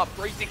lined up.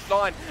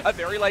 369, a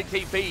very late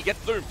TP. He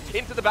gets zoomed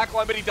into the back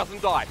line, but he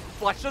doesn't die.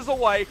 Flashes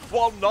away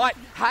while Knight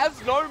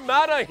has no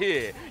mana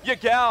here.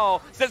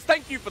 Yagao says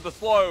thank you for the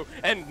slow,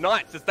 and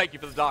Knight says thank you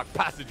for the dark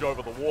passage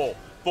over the wall.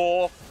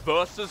 4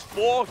 versus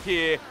 4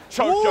 here.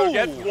 Chocho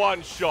gets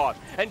 1 shot.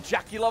 And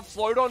JackeyLove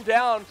slowed on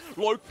down.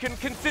 Loken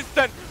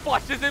consistent.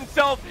 Flashes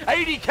himself.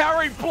 80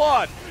 carry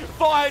blood.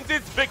 Finds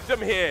its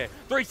victim here.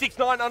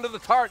 369 under the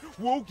turret.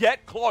 Will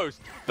get close.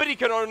 But he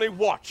can only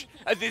watch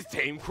as his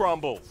team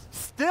crumbles.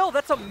 Still,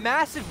 that's a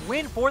massive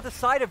win for the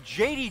side of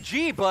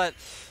JDG, but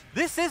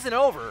this isn't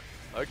over.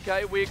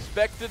 Okay, we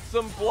expected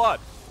some blood.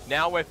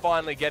 Now we're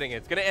finally getting it.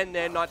 It's going to end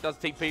there. Knight does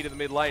TP to the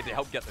mid lane to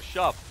help get the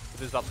shove.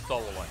 This is up the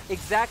solo lane.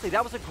 Exactly.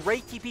 That was a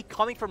great TP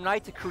coming from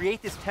Knight to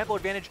create this tempo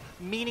advantage,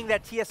 meaning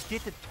that TS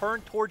get to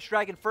turn towards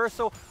Dragon first.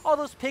 So all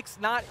those picks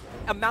not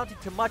amounting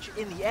to much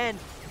in the end.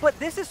 But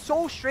this is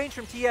so strange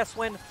from TS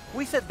when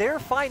we said they're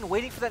fine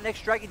waiting for that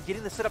next Dragon,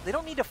 getting the setup. They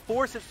don't need to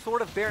force a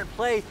sort of Baron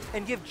play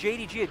and give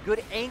JDG a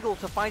good angle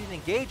to find and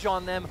engage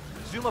on them.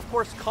 Zoom, of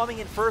course, coming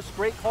in first.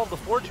 Great call of the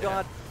Forge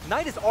God.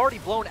 Knight has already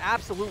blown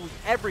absolutely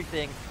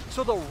everything.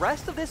 So the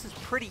rest of this is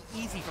pretty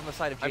easy from the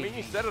side of JDG. I mean,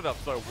 you set it up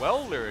so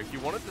well, Lyric. You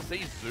wanted to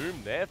see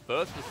Zoom there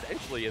first,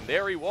 essentially, and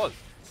there he was.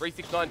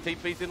 369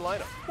 TPs in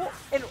later. Well,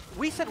 and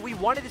we said we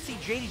wanted to see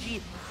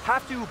JDG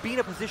have to be in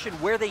a position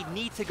where they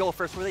need to go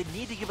first, where they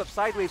need to give up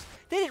sideways.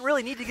 They didn't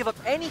really need to give up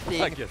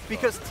anything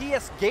because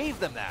TS gave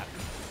them that.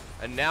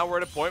 And now we're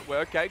at a point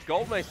where, okay,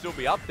 gold may still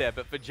be up there,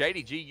 but for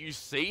JDG, you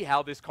see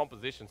how this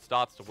composition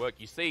starts to work.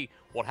 You see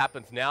what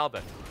happens now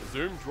that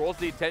Zoom draws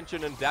the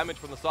attention and damage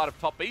from the side of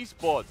Top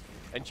Esports.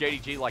 And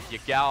JDG, like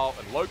Yagao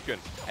and Loken,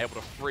 able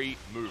to free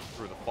move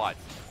through the fight.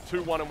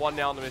 2-1-1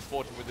 now on the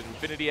Misfortune with an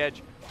Infinity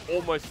Edge.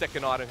 Almost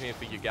second item here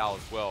for Yagao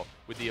as well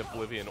with the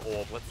Oblivion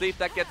Orb. Let's see if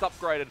that gets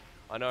upgraded.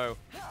 I know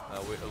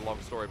a long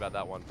story about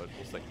that one, but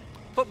we'll see.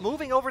 But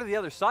moving over to the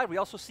other side, we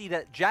also see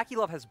that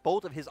JackeyLove has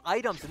both of his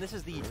items, and this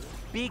is the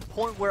big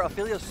point where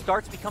Aphelios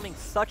starts becoming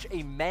such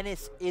a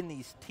menace in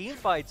these team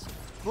fights.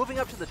 Moving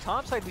up to the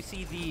top side, we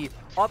see the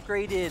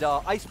upgraded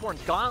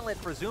Iceborne Gauntlet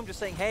for Zoom, just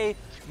saying, hey,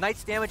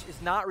 Knight's damage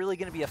is not really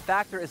going to be a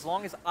factor. As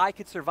long as I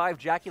could survive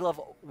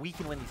JackeyLove, we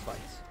can win these fights.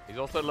 He's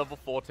also level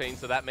 14,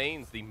 so that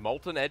means the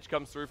Molten Edge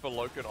comes through for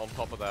Loken on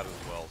top of that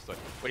as well. So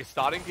we're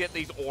starting to get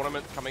these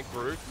ornaments coming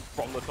through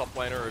from the top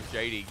laner of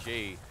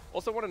JDG.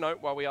 Also want to note,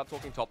 while we are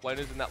talking top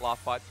laners, in that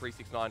last fight,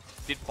 369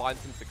 did find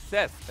some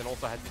success and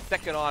also had the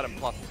second item,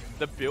 plus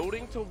the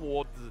building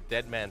towards the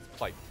dead man's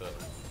plate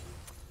first.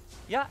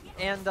 Yeah,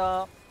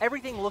 and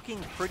everything looking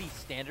pretty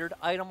standard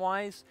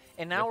item-wise,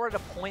 and now we're at a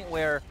point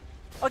where,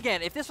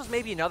 again, if this was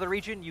maybe another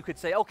region, you could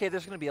say, okay,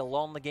 there's going to be a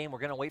lull in the game, we're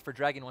going to wait for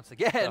Dragon once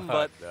again,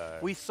 but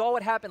we saw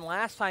what happened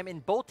last time,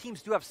 and both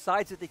teams do have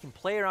sides that they can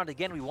play around.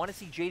 Again, we want to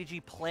see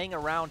JDG playing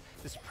around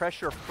this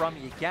pressure from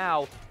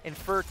Yagao, and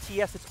for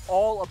TS, it's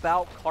all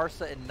about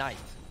Karsa and Knight.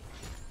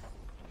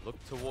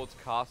 Look towards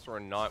Karsa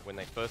and Knight when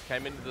they first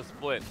came into the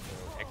split.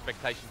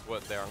 Expectations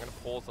weren't there. I'm going to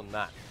pause on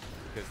that,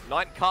 because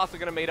Knight and Karsa are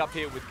going to meet up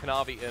here with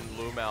Kanavi and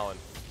LvMao. And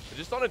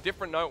just on a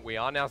different note, we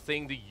are now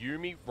seeing the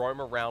Yuumi roam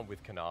around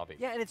with Kanavi.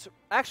 Yeah, and it's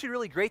actually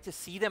really great to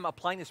see them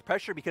applying this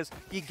pressure, because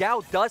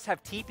Yagao does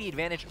have TP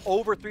advantage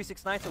over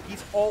 369, so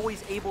he's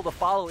always able to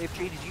follow if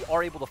JDG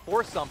are able to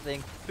force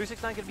something.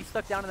 369 going to be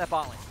stuck down in that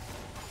bot lane.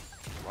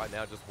 Right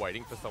now, just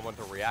waiting for someone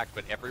to react,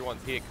 but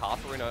everyone's here.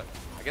 Karsa in a,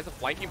 I guess, a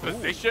flanking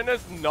position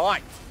as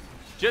Knight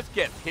just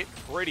gets hit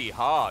pretty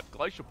hard.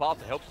 Glacial Path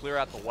to help clear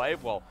out the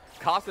wave, while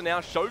Karsa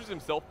now shows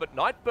himself, but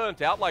Knight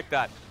burnt out like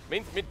that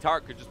means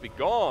mid-turret could just be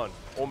gone,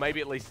 or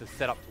maybe at least a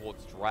setup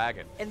towards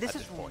Dragon. And this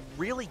is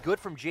really good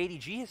from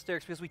JDG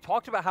Hysterics, because we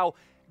talked about how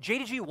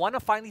JDG want to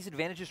find these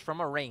advantages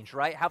from a range,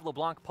 right? Have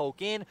LeBlanc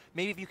poke in.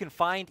 Maybe if you can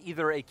find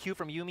either a Q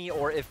from Yuumi,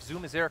 or if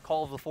Zoom is there,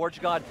 Call of the Forge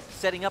God,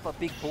 setting up a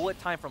big bullet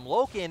time from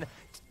Loken,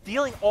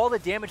 dealing all the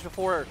damage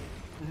before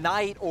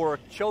Knight or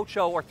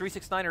Chocho or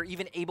 369 are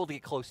even able to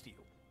get close to you.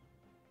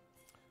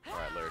 All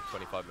right, Lyric,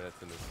 25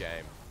 minutes in this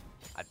game.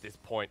 At this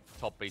point,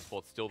 Top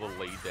Esports still the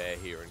lead there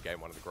here in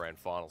Game 1 of the Grand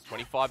Finals.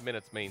 25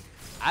 minutes means,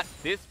 at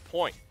this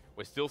point,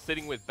 we're still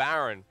sitting with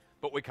Baron,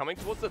 but we're coming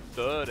towards the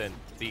third and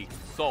the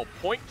Soul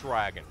Point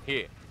Dragon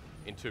here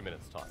in 2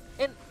 minutes' time.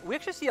 And we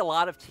actually see a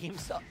lot of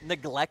teams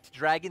neglect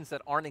dragons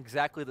that aren't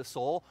exactly the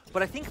Soul,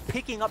 but I think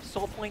picking up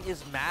Soul Point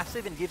is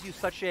massive and gives you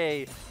such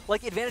a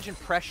advantage in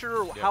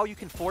pressure, how you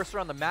can force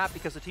around the map,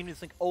 because the team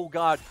is like, oh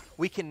god,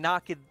 we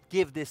cannot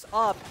give this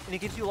up, and it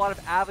gives you a lot of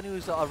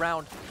avenues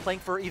around playing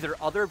for either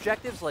other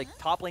objectives like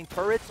top lane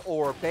turrets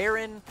or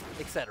Baron,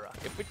 etc.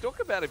 If we talk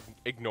about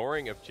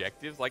ignoring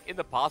objectives, like in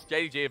the past,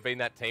 JDG have been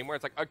that team where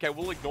it's like, okay,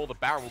 we'll ignore the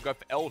Baron, we'll go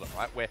for Elder,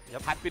 right? We're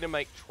happy to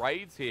make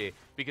trades here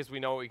because we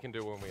know what we can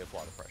do when we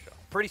apply the pressure.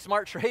 Pretty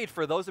smart trade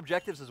for those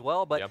objectives as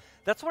well, but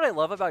that's what I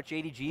love about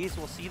JDGs.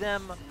 We'll see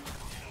them,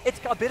 it's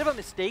a bit of a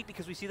mistake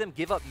because we see them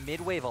give up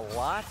mid-wave a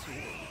lot.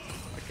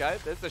 Okay,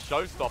 there's the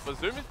showstopper.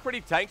 Zoom is pretty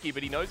tanky,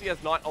 but he knows he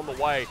has Knight on the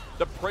way.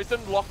 The prison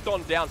locked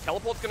on down.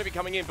 Teleport's going to be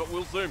coming in, but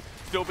will Zoom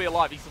still be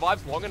alive? He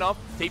survives long enough.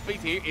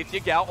 TP's here. It's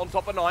Yagao on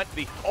top of Knight.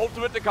 The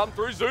ultimate to come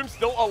through. Zoom's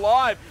still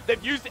alive.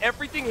 They've used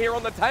everything here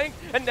on the tank,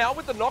 and now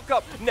with the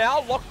knock-up,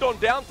 now locked on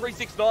down,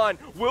 369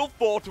 will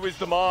fall to his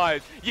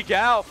demise.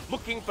 Yagao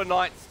looking for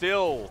Knight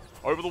still.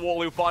 Over the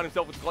wall, he'll find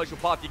himself with Glacial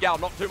Path.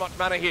 Yagao, not too much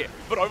mana here,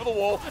 but over the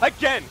wall,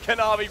 again,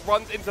 Kanavi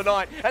runs into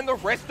Knight, and the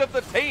rest of the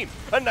team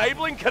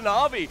enabling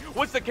Kanavi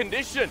was the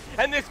condition,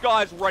 and this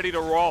guy's ready to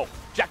roll.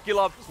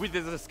 JackeyLove with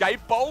his escape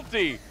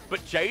bolty,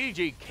 but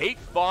JDG keep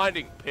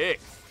finding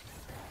picks.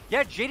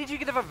 Yeah, JDG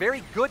could have a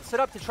very good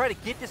setup to try to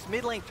get this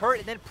mid lane turret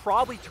and then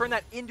probably turn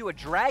that into a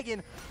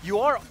dragon. You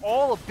are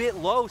all a bit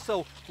low,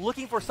 so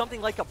looking for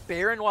something like a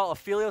Baron while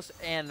Aphelios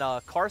and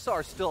Karsa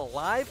are still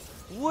alive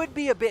would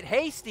be a bit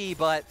hasty,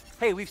 but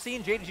hey, we've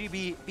seen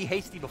JDG be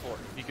hasty before.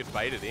 If you could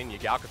bait it in,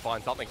 Yagao could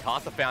find something.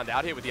 Karsa found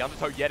out here with the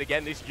undertow yet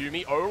again. This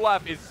Yuumi,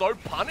 Olaf is so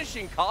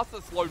punishing.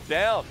 Karsa slowed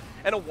down,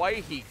 and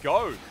away he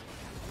goes.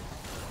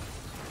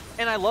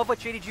 And I love what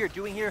JDG are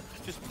doing here,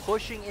 just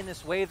pushing in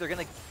this wave. They're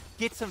going to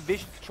get some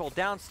vision control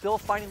down, still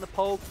finding the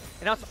poke.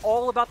 And now it's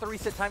all about the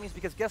reset timings,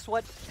 because guess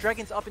what?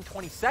 Dragon's up in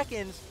 20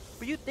 seconds,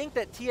 but you'd think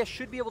that TS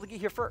should be able to get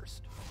here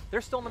first. They're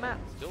still on the map.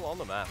 Still on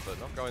the map, but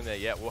not going there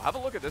yet. We'll have a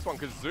look at this one,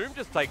 because Zoom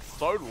just takes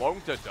so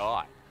long to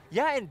die.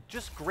 Yeah, and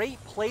just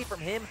great play from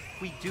him.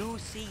 We do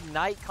see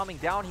Knight coming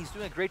down. He's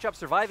doing a great job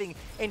surviving.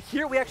 And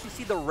here we actually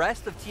see the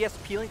rest of TS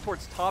peeling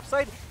towards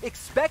topside,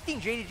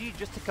 expecting JDG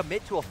just to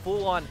commit to a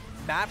full-on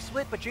map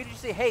split. But JDG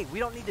say, hey, we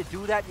don't need to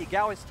do that.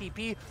 Yagao is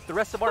TP. The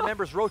rest of our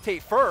members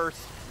rotate first.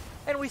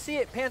 And we see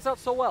it pans out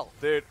so well.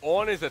 Dude,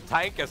 Ornn is a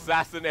tank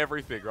assassin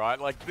everything, right?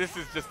 Like, this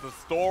is just the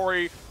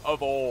story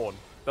of Ornn,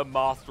 the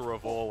master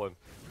of all. And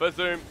for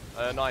Zoom,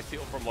 a nice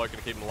heal from Loken to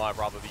keep him alive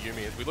rather than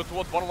Yuumi. As we look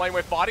towards bottom lane,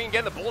 we're fighting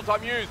again, the bullet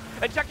time used.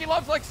 And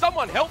JackeyLove's like,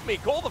 someone help me,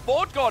 call the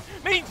Forge God.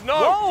 Means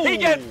no. Whoa. He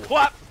gets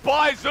clapped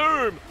by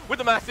Zoom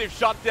with a massive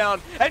shutdown.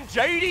 And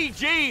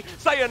JDG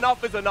say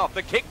enough is enough.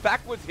 The kick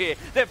backwards here.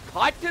 They've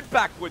piked it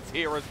backwards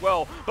here as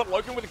well. But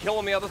Loken with a kill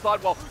on the other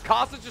side while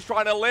Karsa's just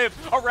trying to live.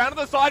 Around to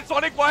the side,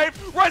 Sonic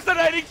Wave,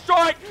 resonating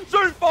strike.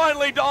 Zoom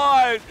finally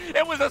dies.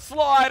 It was a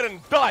slide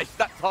and dice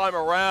that time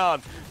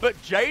around.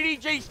 But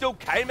JDG still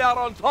came out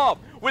on top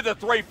with a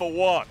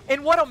 3-for-1.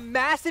 And what a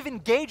massive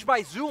engage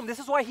by Zoom. This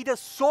is why he does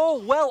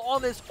so well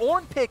on this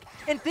Ornn pick.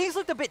 And things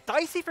looked a bit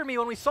dicey for me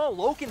when we saw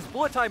Loken's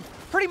bullet time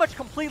pretty much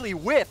completely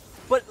whiff.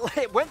 But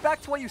it went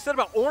back to what you said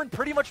about Ornn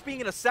pretty much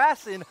being an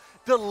assassin.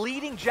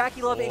 deleting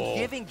JackeyLove and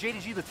giving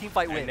JDG the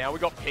teamfight win. And now we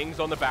got pings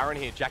on the Baron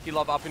here.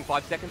 JackeyLove up in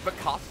 5 seconds, but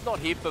karsa's not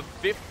here for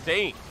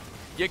 15.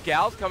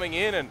 Yagao's coming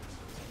in, and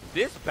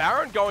this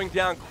Baron going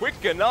down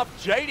quick enough.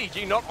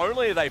 JDG, not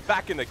only are they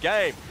back in the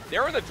game,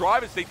 they're in the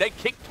driver's seat. They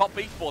kicked Top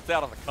Esports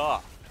out of the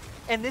car.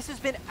 And this has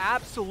been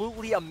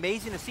absolutely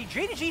amazing to see.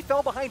 JDG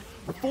fell behind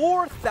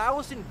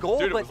 4,000 gold.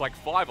 Dude, it was like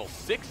 5 or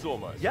 6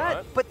 almost, yeah,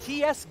 right? but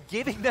TS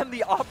giving them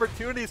the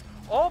opportunities,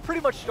 all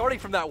pretty much starting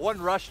from that one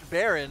rushed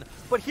Baron.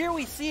 But here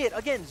we see it.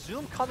 Again,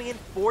 Zoom coming in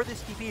for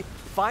this TP,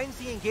 finds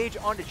the engage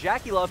onto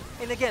JackeyLove.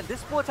 And again,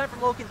 this bullet time from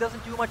Loken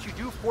doesn't do much. You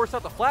do force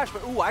out the flash,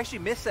 but ooh, I actually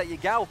missed that.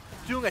 Yagao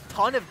doing a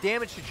ton of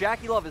damage to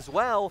JackeyLove as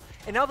well.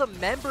 And now the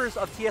members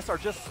of TS are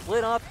just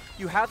split up.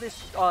 You have this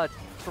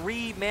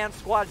 3-man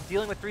squad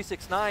dealing with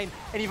 369,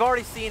 and you've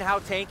already seen how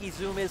tanky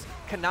Zoom is.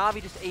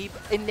 Kanavi just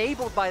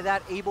enabled by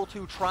that, able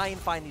to try and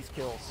find these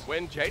kills.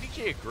 When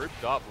JDG are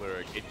grouped up,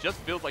 Lyric, it just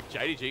feels like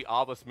JDG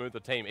are the smoother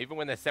team. Even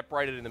when they're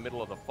separated in the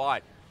middle of the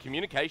fight,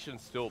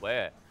 communication's still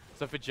there.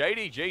 So for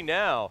JDG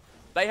now,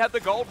 they have the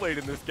gold lead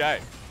in this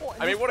game. Well,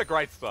 I mean, what a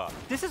great start.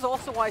 This is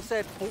also why I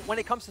said when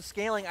it comes to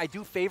scaling, I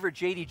do favor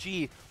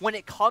JDG when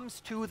it comes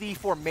to the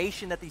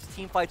formation that these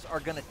team fights are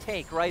going to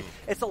take, right?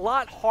 It's a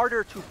lot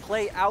harder to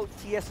play out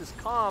TS's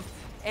comp,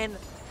 and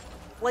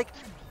like,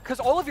 because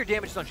all of your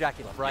damage is on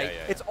JackeyLove, right?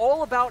 Yeah. It's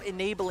all about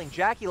enabling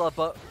JackeyLove,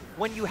 but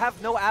when you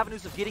have no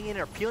avenues of getting in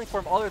or peeling for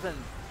him other than...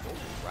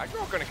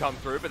 Ragnarok going to come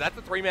through, but that's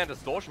a 3-man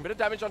distortion. Bit of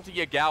damage onto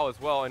Yagao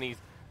as well, and he's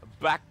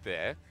back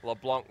there.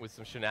 LeBlanc with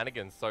some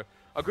shenanigans, so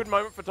a good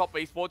moment for Top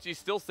Esports. You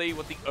still see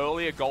what the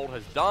earlier gold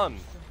has done.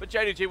 But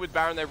JDG with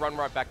Baron, they run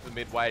right back to the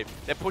mid-wave.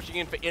 They're pushing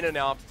in for inner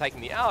now after taking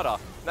the outer,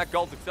 and that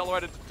gold's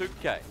accelerated to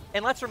 2K.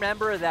 And let's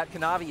remember that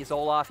Kanavi is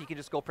Olaf. He can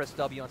just go press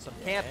W on some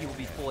camp. He will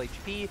be full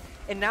HP.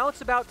 And now it's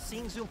about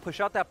seeing Zoom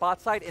push out that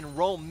bot side and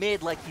roam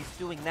mid like he's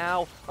doing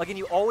now. Again,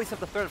 you always have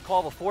the threat of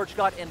call of a Forge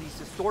God, and these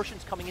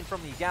distortions coming in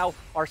from the Yagao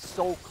are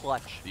so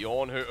clutch. The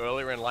Ornn, who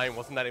earlier in lane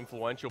wasn't that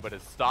influential, but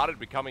has started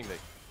becoming the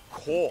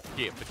core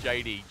here for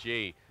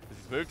JDG. As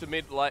he's moved to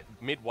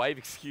mid-wave,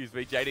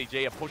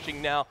 JDG are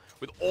pushing now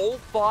with all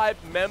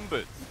 5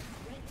 members.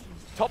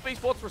 Top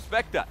Esports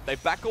respect that. They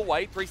back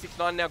away.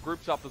 369 now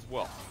groups up as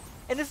well.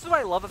 And this is what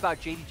I love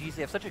about JDGs.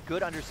 They have such a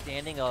good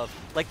understanding of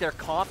like their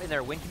comp and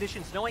their win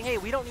conditions, knowing, hey,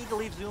 we don't need to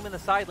leave Zoom in the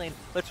side lane.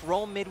 Let's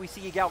roam mid. We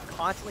see Yagao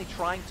constantly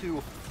trying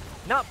to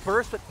not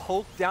burst, but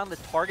poke down the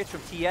targets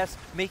from TS,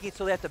 making it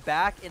so they have to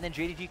back, and then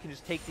JDG can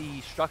just take the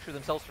structure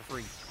themselves for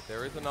free.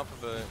 There is enough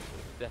of a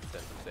death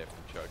sentence there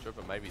from Chocho,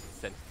 but maybe the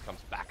sentence comes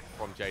back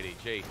from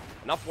JDG.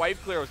 Enough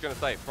wave clear, I was going to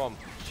say, from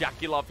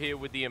JackeyLove here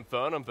with the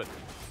Infernum, but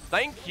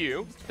thank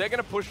you. They're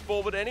going to push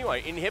forward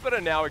anyway.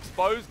 Inhibitor now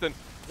exposed, and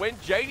when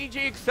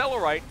JDG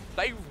accelerate,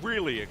 they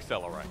really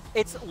accelerate.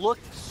 It's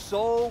looked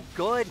so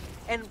good,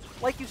 and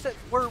like you said,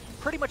 we're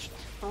pretty much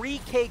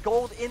 3K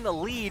gold in the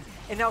lead,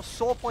 and now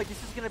Soul Point,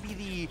 this is going to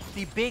be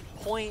the big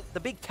point, the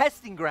big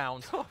testing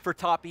grounds for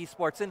Top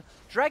Esports. And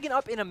dragging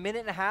up in a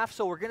minute and a half,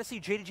 so we're going to see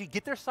JDG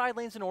get their side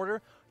lanes in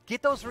order,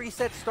 get those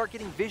resets, start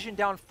getting vision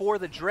down for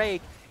the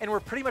Drake, and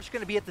we're pretty much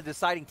going to be at the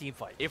deciding team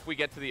fight. If we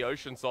get to the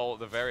Ocean Soul at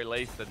the very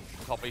least, and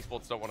Top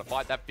Esports don't want to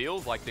fight, that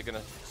feels like they're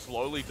going to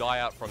slowly die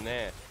out from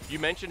there. You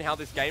mentioned how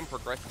this game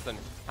progresses and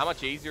how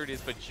much easier it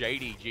is for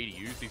JDG to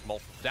use these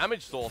multiple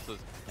damage sources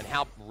and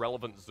how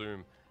relevant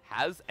Zoom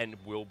has and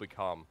will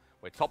become.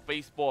 Where Top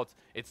Esports,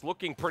 it's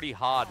looking pretty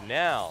hard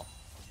now,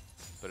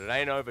 but it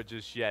ain't over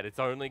just yet. It's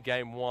only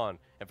game 1.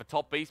 And for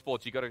Top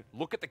Esports, you got to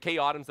look at the key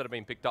items that have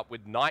been picked up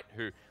with Knight,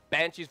 who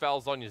Banshees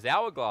Valzonya's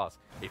Hourglass.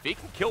 If he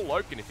can kill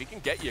Loken, if he can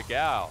get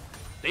Yagao,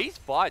 these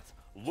fights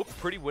look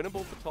pretty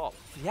winnable for Top.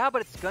 Yeah,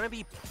 but it's going to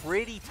be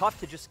pretty tough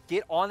to just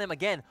get on them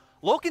again.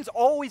 Loken's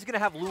always going to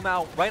have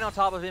LvMao right on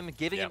top of him,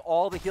 giving him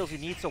all the heals he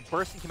needs, so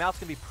bursting him out is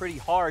going to be pretty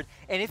hard.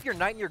 And if you're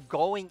Knight and you're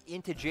going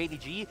into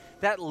JDG,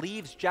 that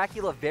leaves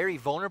JackeyLove very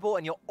vulnerable,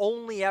 and you'll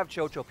only have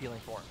Chocho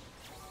peeling for him.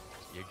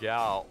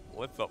 Yagao,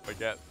 let's not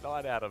forget,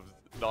 9 out of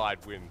 9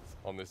 wins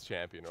on this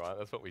champion, right?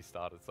 That's what we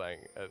started saying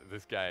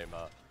this game.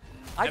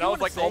 And I was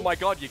like, oh my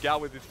god, Yagao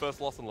with his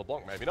first loss on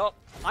LeBlanc, maybe not.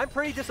 I'm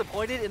pretty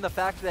disappointed in the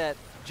fact that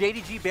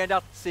JDG banned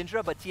out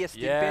Lissandra, but TS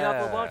did ban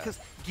out LeBlanc, because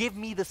give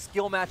me the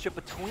skill matchup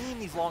between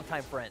these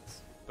longtime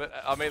friends. But,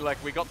 I mean,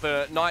 like, we got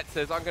the Knight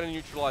says, I'm going to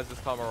neutralize this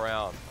time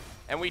around.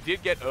 And we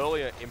did get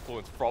earlier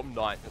influence from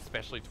Knight,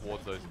 especially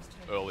towards those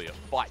earlier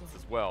fights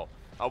as well.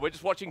 We're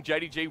just watching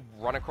JDG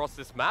run across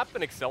this map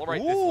and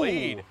accelerate this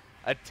lead.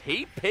 A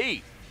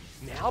TP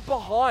now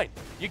behind.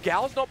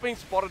 Yagao's not being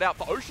spotted out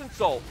for Ocean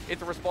Soul.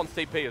 It's a response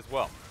TP as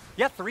well.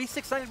 Yeah,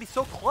 369 would be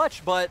so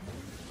clutch, but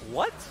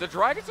what? The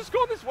Dragon's just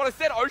gone. This is what I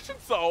said. Ocean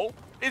Soul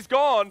is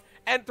gone,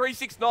 and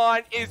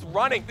 369 is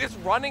running. This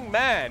running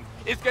man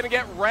is going to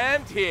get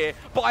rammed here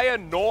by a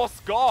Norse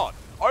god.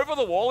 Over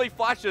the wall he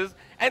flashes,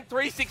 and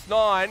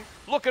 369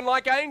 looking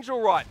like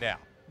Angel right now.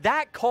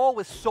 That call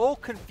was so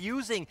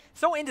confusing,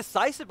 so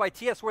indecisive by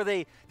TS, where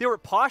they were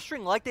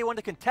posturing like they wanted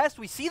to contest.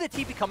 We see the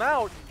TP come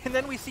out, and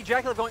then we see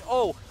JackeyLove going,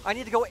 oh, I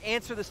need to go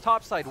answer this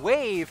topside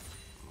wave.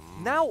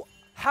 Now,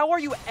 how are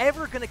you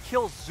ever going to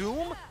kill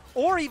Zoom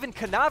Or even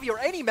Kanavi or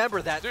any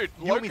member that Dude,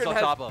 Yuumi's Loken on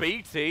has top of.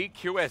 BT,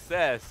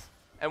 QSS,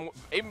 and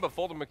even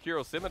before the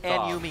Mercurial Scimitar.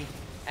 And Yuumi.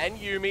 And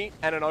Yuumi,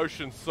 and an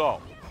Ocean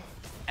Soul.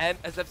 And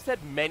as I've said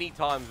many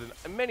times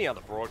in many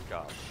other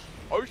broadcasts,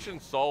 Ocean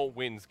Soul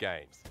wins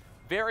games.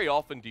 Very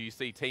often do you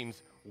see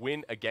teams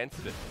win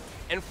against it.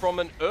 And from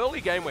an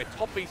early game where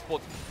Top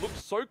Esports looked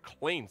so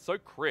clean, so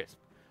crisp,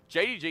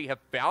 JDG have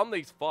found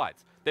these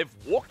fights. They've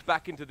walked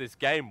back into this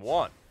game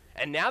one.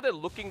 And now they're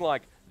looking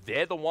like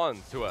they're the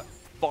ones who are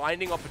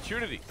finding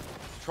opportunities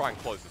to try and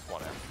close this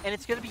one out. And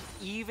it's going to be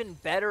even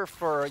better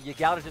for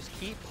Yagao to just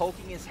keep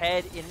poking his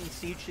head in these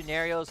siege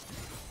scenarios,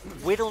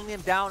 whittling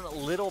him down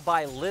little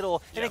by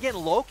little. And again,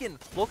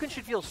 Loken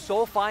should feel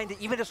so fine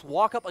to even just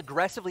walk up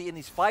aggressively in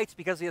these fights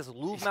because he has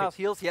LvMao's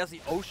heals, he has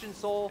the Ocean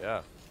Soul.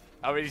 Yeah.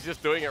 I mean, he's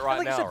just doing it right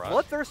like now, you said, right?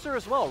 Bloodthirster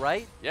as well,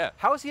 right? Yeah.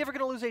 How is he ever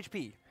going to lose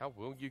HP? How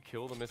will you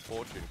kill the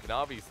Misfortune?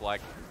 Kanavi's like,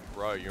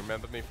 bro, you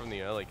remember me from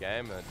the early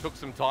game? And it took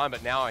some time,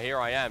 but now here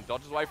I am.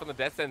 Dodges away from the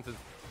death sentence.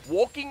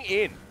 Walking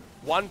in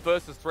 1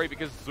 versus 3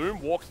 because Zoom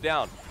walks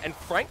down. And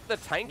Frank the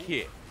tank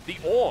here, the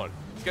Ornn,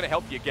 is going to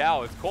help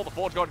Yagao. It's called the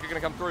Forge God going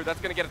to come through.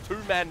 That's going to get a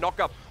 2-man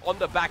knockup on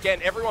the back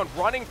end. Everyone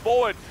running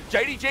forward.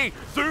 JDG,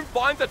 Zoom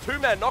finds a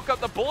 2-man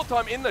knockup. The bullet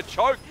time in the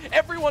choke.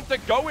 Everyone to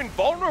go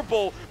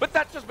invulnerable. But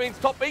that just means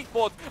Top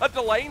Esports are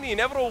delaying the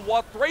inevitable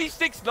while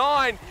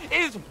 369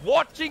 is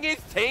watching his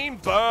team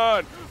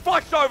burn.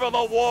 Flush over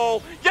the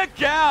wall.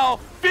 Yagao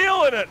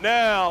feeling it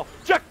now.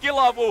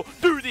 JackeyLove will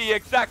do the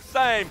exact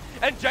same.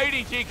 And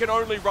JDG can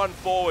only run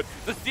forward.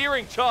 The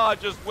searing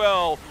charge as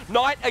well.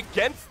 Knight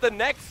against the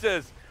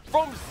Nexus.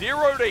 From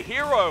 0 to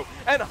hero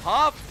and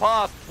half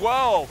past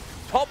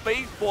 12. Top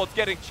Esports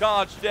getting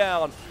charged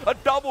down. A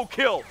double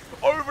kill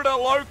over to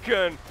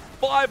Loken.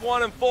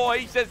 5-1 and 4.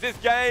 He says this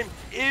game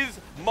is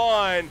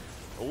mine.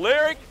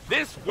 Lyric,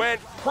 this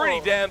went pretty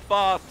damn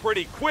fast,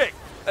 pretty quick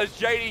as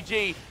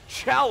JDG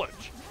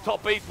challenged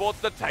Top Esports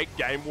to take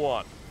game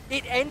one.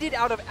 It ended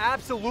out of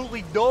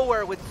absolutely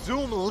nowhere with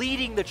Zoom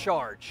leading the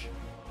charge.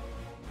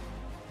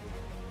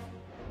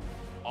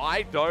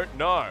 I don't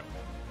know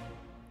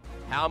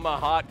how my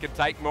heart can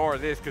take more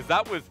of this because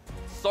that was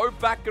so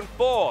back and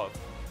forth.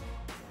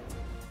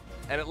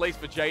 And at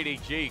least for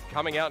JDG,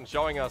 coming out and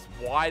showing us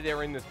why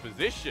they're in this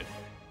position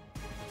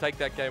to take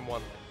that game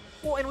one.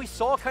 Well, and we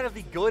saw kind of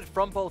the good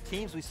from both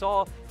teams. We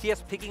saw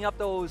TS picking up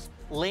those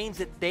lanes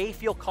that they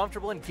feel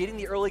comfortable in, getting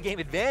the early game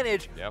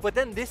advantage. Yep. But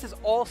then this is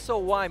also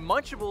why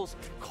Munchables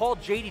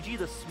called JDG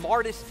the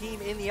smartest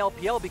team in the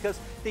LPL because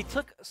they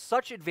took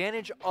such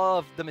advantage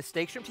of the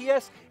mistakes from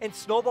TS and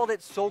snowballed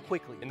it so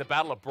quickly. In the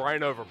battle of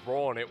brain over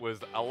brawn, it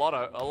was a lot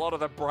of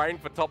the brain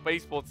for Top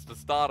Esports to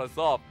start us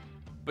off.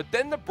 But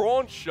then the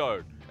brawn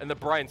showed and the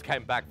brains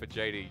came back for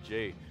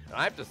JDG. And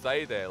I have to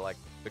say there, like,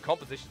 the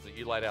compositions that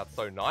you laid out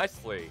so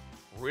nicely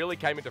really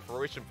came into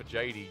fruition for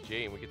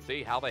JDG, and we could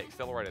see how they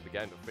accelerated the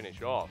game to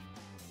finish off.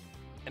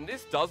 And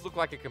this does look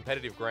like a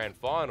competitive grand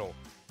final,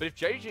 but if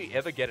JDG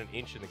ever get an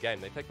inch in the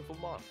game, they take the full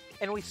mile.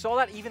 And we saw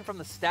that even from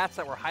the stats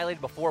that were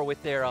highlighted before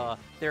with their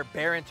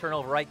Baron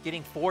turnover, right?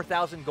 Getting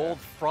 4,000 gold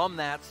from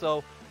that.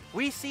 So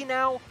we see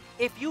now,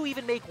 if you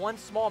even make one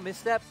small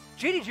misstep,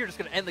 JDG are just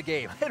going to end the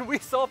game. And we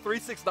saw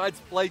 369's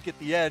flank at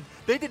the end.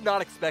 They did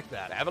not expect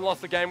that. They haven't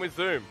lost a game with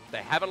Zoom.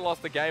 They haven't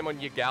lost a game on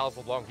Yagao's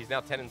LeBlanc. He's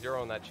now 10-0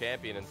 on that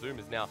champion, and Zoom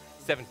is now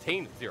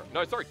 17-0.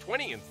 No, sorry,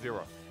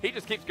 20-0. He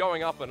just keeps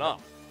going up and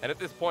up. And at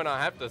this point,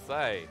 I have to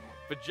say,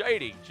 for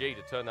JDG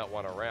to turn that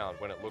one around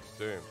when it looks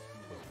Zoom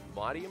was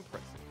mighty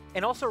impressive.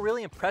 And also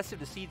really impressive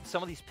to see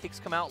some of these picks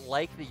come out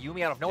like the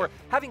Yuumi out of nowhere,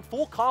 having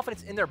full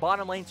confidence in their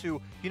bottom lane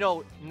to, you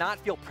know, not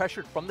feel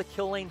pressured from the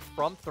kill lane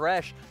from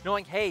Thresh,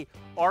 knowing, hey,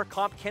 our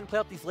comp can play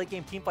out these late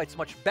game team fights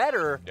much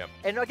better. Yep.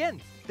 And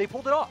again, they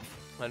pulled it off.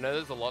 I know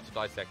there's a lot to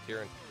dissect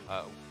here,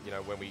 and you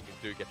know, when we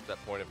do get to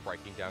that point of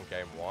breaking down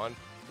game one,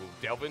 we'll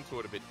delve into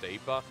it a bit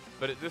deeper.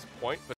 But at this point, for